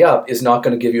somebody up is not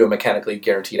going to give you a mechanically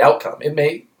guaranteed outcome. It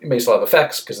may still have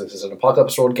effects because this is an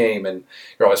Apocalypse World game and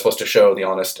you're always supposed to show the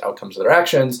honest outcomes of their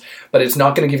actions, but it's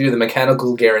not going to give you the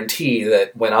mechanical guarantee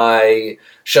that when I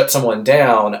shut someone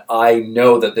down, I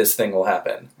know that this thing will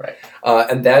happen. Right.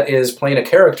 And that is playing a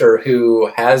character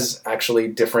who has actually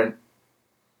different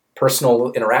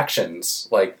personal interactions.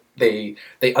 Like they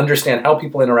understand how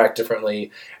people interact differently,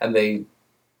 and they're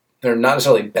not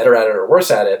necessarily better at it or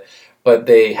worse at it, but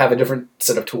they have a different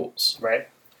set of tools. Right.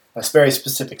 A very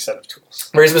specific set of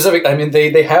tools. Very specific. I mean,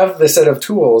 they have the set of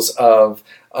tools of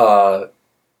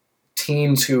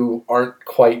teens who aren't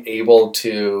quite able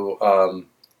to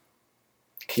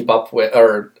keep up with,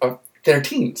 or they're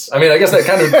teens. I mean, I guess that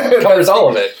kind of covers all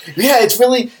of it. Yeah, it's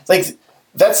really, like,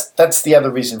 that's the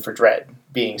other reason for Dread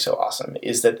being so awesome,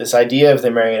 is that this idea of the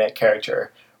marionette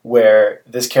character, where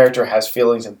this character has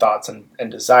feelings and thoughts and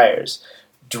desires,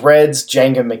 Dread's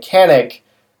Jenga mechanic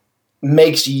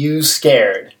makes you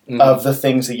scared of the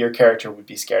things that your character would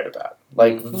be scared about,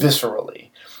 like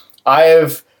viscerally. I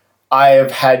have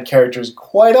had characters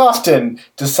quite often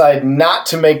decide not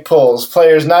to make pulls,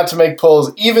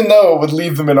 even though it would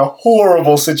leave them in a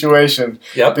horrible situation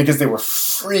because they were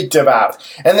freaked out.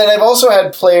 And then I've also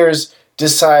had players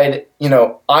decide,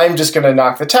 I'm just going to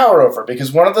knock the tower over,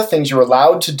 because one of the things you're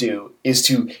allowed to do is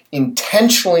to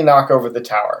intentionally knock over the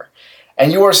tower.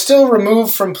 And you are still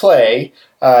removed from play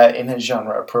in a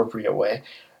genre-appropriate way,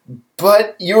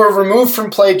 but you are removed from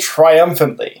play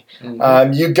triumphantly.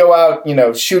 Mm-hmm. You go out,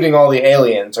 shooting all the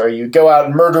aliens, or you go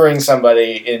out murdering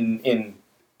somebody in...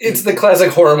 It's the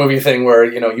classic horror movie thing where,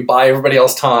 you buy everybody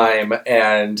else time,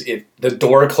 and the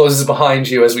door closes behind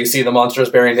you as we see the monsters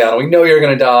bearing down. And we know you're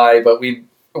going to die, but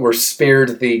we're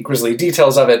spared the grisly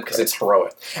details of it because it's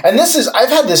heroic. And I've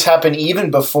had this happen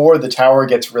even before the tower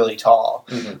gets really tall.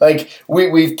 Mm-hmm. Like,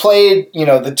 we've played,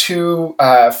 the two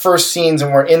first scenes,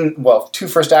 and two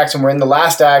first acts, and we're in the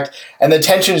last act, and the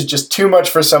tension is just too much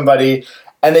for somebody,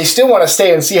 and they still want to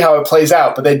stay and see how it plays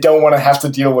out, but they don't want to have to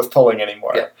deal with pulling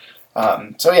anymore. Yeah.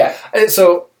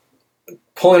 So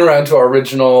pulling around to our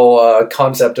original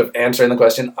concept of answering the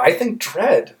question, I think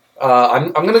Dread.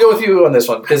 I'm going to go with you on this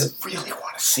one because I really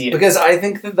want to see it. Because I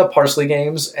think that the Parsley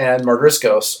games and Murderous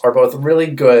Ghosts are both really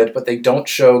good, but they don't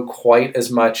show quite as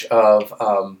much of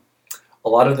a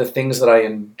lot of the things that I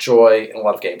enjoy in a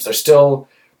lot of games. I'll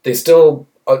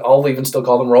even still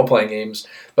call them role-playing games,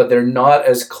 but they're not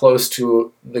as close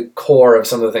to the core of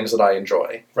some of the things that I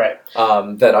enjoy. Right.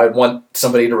 That I want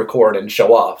somebody to record and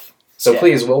show off. So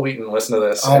please, Will Wheaton, listen to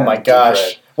this. Oh my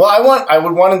gosh. Well, I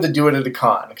would want him to do it at a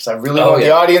con, because I really want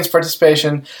the audience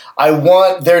participation. I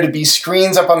want there to be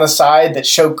screens up on the side that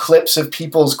show clips of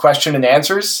people's question and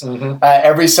answers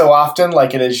every so often,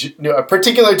 like at a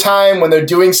particular time when they're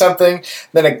doing something,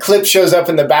 then a clip shows up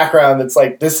in the background that's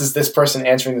like, this is this person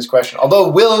answering this question. Although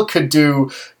Will could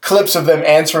do clips of them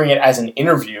answering it as an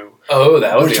interview. Oh,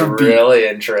 that would be really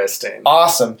interesting.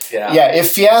 Awesome. Yeah.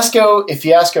 If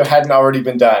Fiasco hadn't already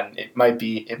been done, it might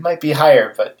be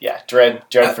higher. But yeah, Dread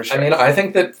for sure. I mean, I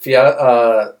think that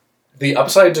the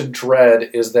upside to Dread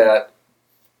is that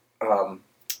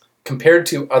compared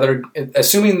to other,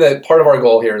 assuming that part of our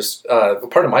goal here is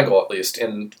part of my goal at least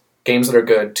in games that are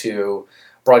good to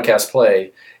broadcast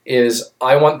play is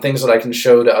I want things that I can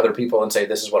show to other people and say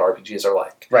this is what RPGs are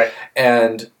like. Right.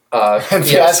 And And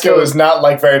Fiasco is not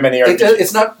like very many RPGs.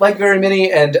 It's not like very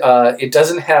many, and it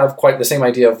doesn't have quite the same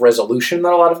idea of resolution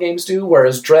that a lot of games do,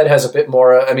 whereas Dread has a bit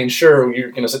more. I mean, sure,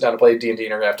 you're going to sit down and play D&D and you're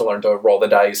going to have to learn to roll the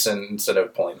dice instead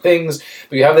of pulling things,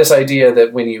 but you have this idea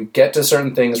that when you get to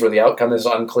certain things where the outcome is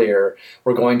unclear,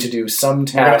 we're going to do some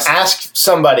task. You're going to ask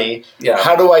somebody,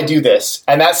 how do I do this?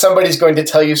 And that somebody's going to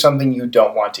tell you something you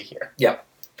don't want to hear. Yeah.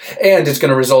 And it's going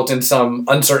to result in some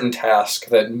uncertain task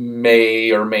that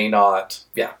may or may not.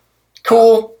 Yeah.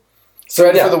 Cool.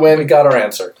 So for the win. We got our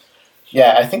answer.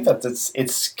 Yeah, I think that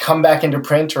it's come back into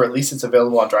print, or at least it's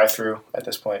available on drive-thru at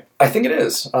this point. I think it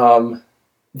is. I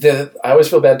always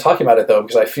feel bad talking about it, though,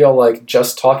 because I feel like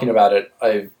just talking about it,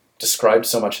 I've described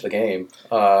so much of the game.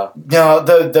 No,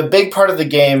 the big part of the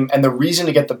game, and the reason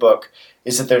to get the book,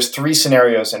 is that there's 3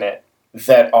 scenarios in it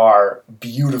that are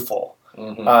beautiful.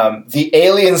 Mm-hmm. The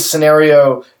aliens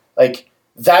scenario, like,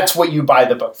 that's what you buy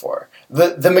the book for.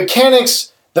 The mechanics...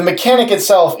 The mechanic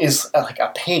itself is like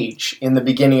a page in the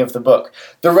beginning of the book.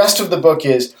 The rest of the book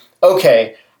is,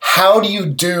 okay, how do you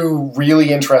do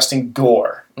really interesting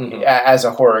gore as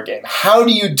a horror game? How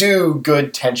do you do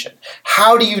good tension?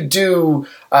 How do you do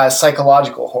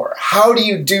psychological horror? How do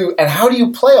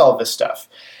you play all this stuff?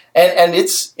 And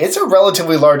it's a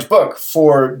relatively large book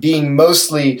for being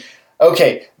mostly,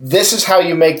 okay, this is how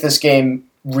you make this game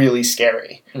really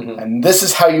scary. Mm-hmm. And this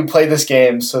is how you play this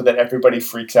game so that everybody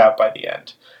freaks out by the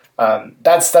end.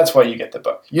 That's why you get the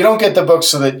book. You don't get the book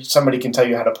so that somebody can tell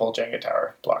you how to pull Jenga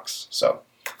tower blocks. So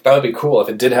that would be cool if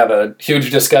it did have a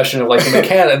huge discussion of like the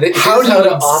mechanic. How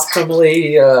to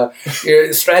optimally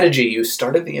your strategy. You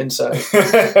started the inside.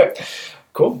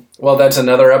 Cool. Well, that's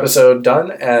another episode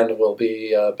done, and we'll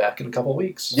be back in a couple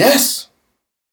weeks. Yes.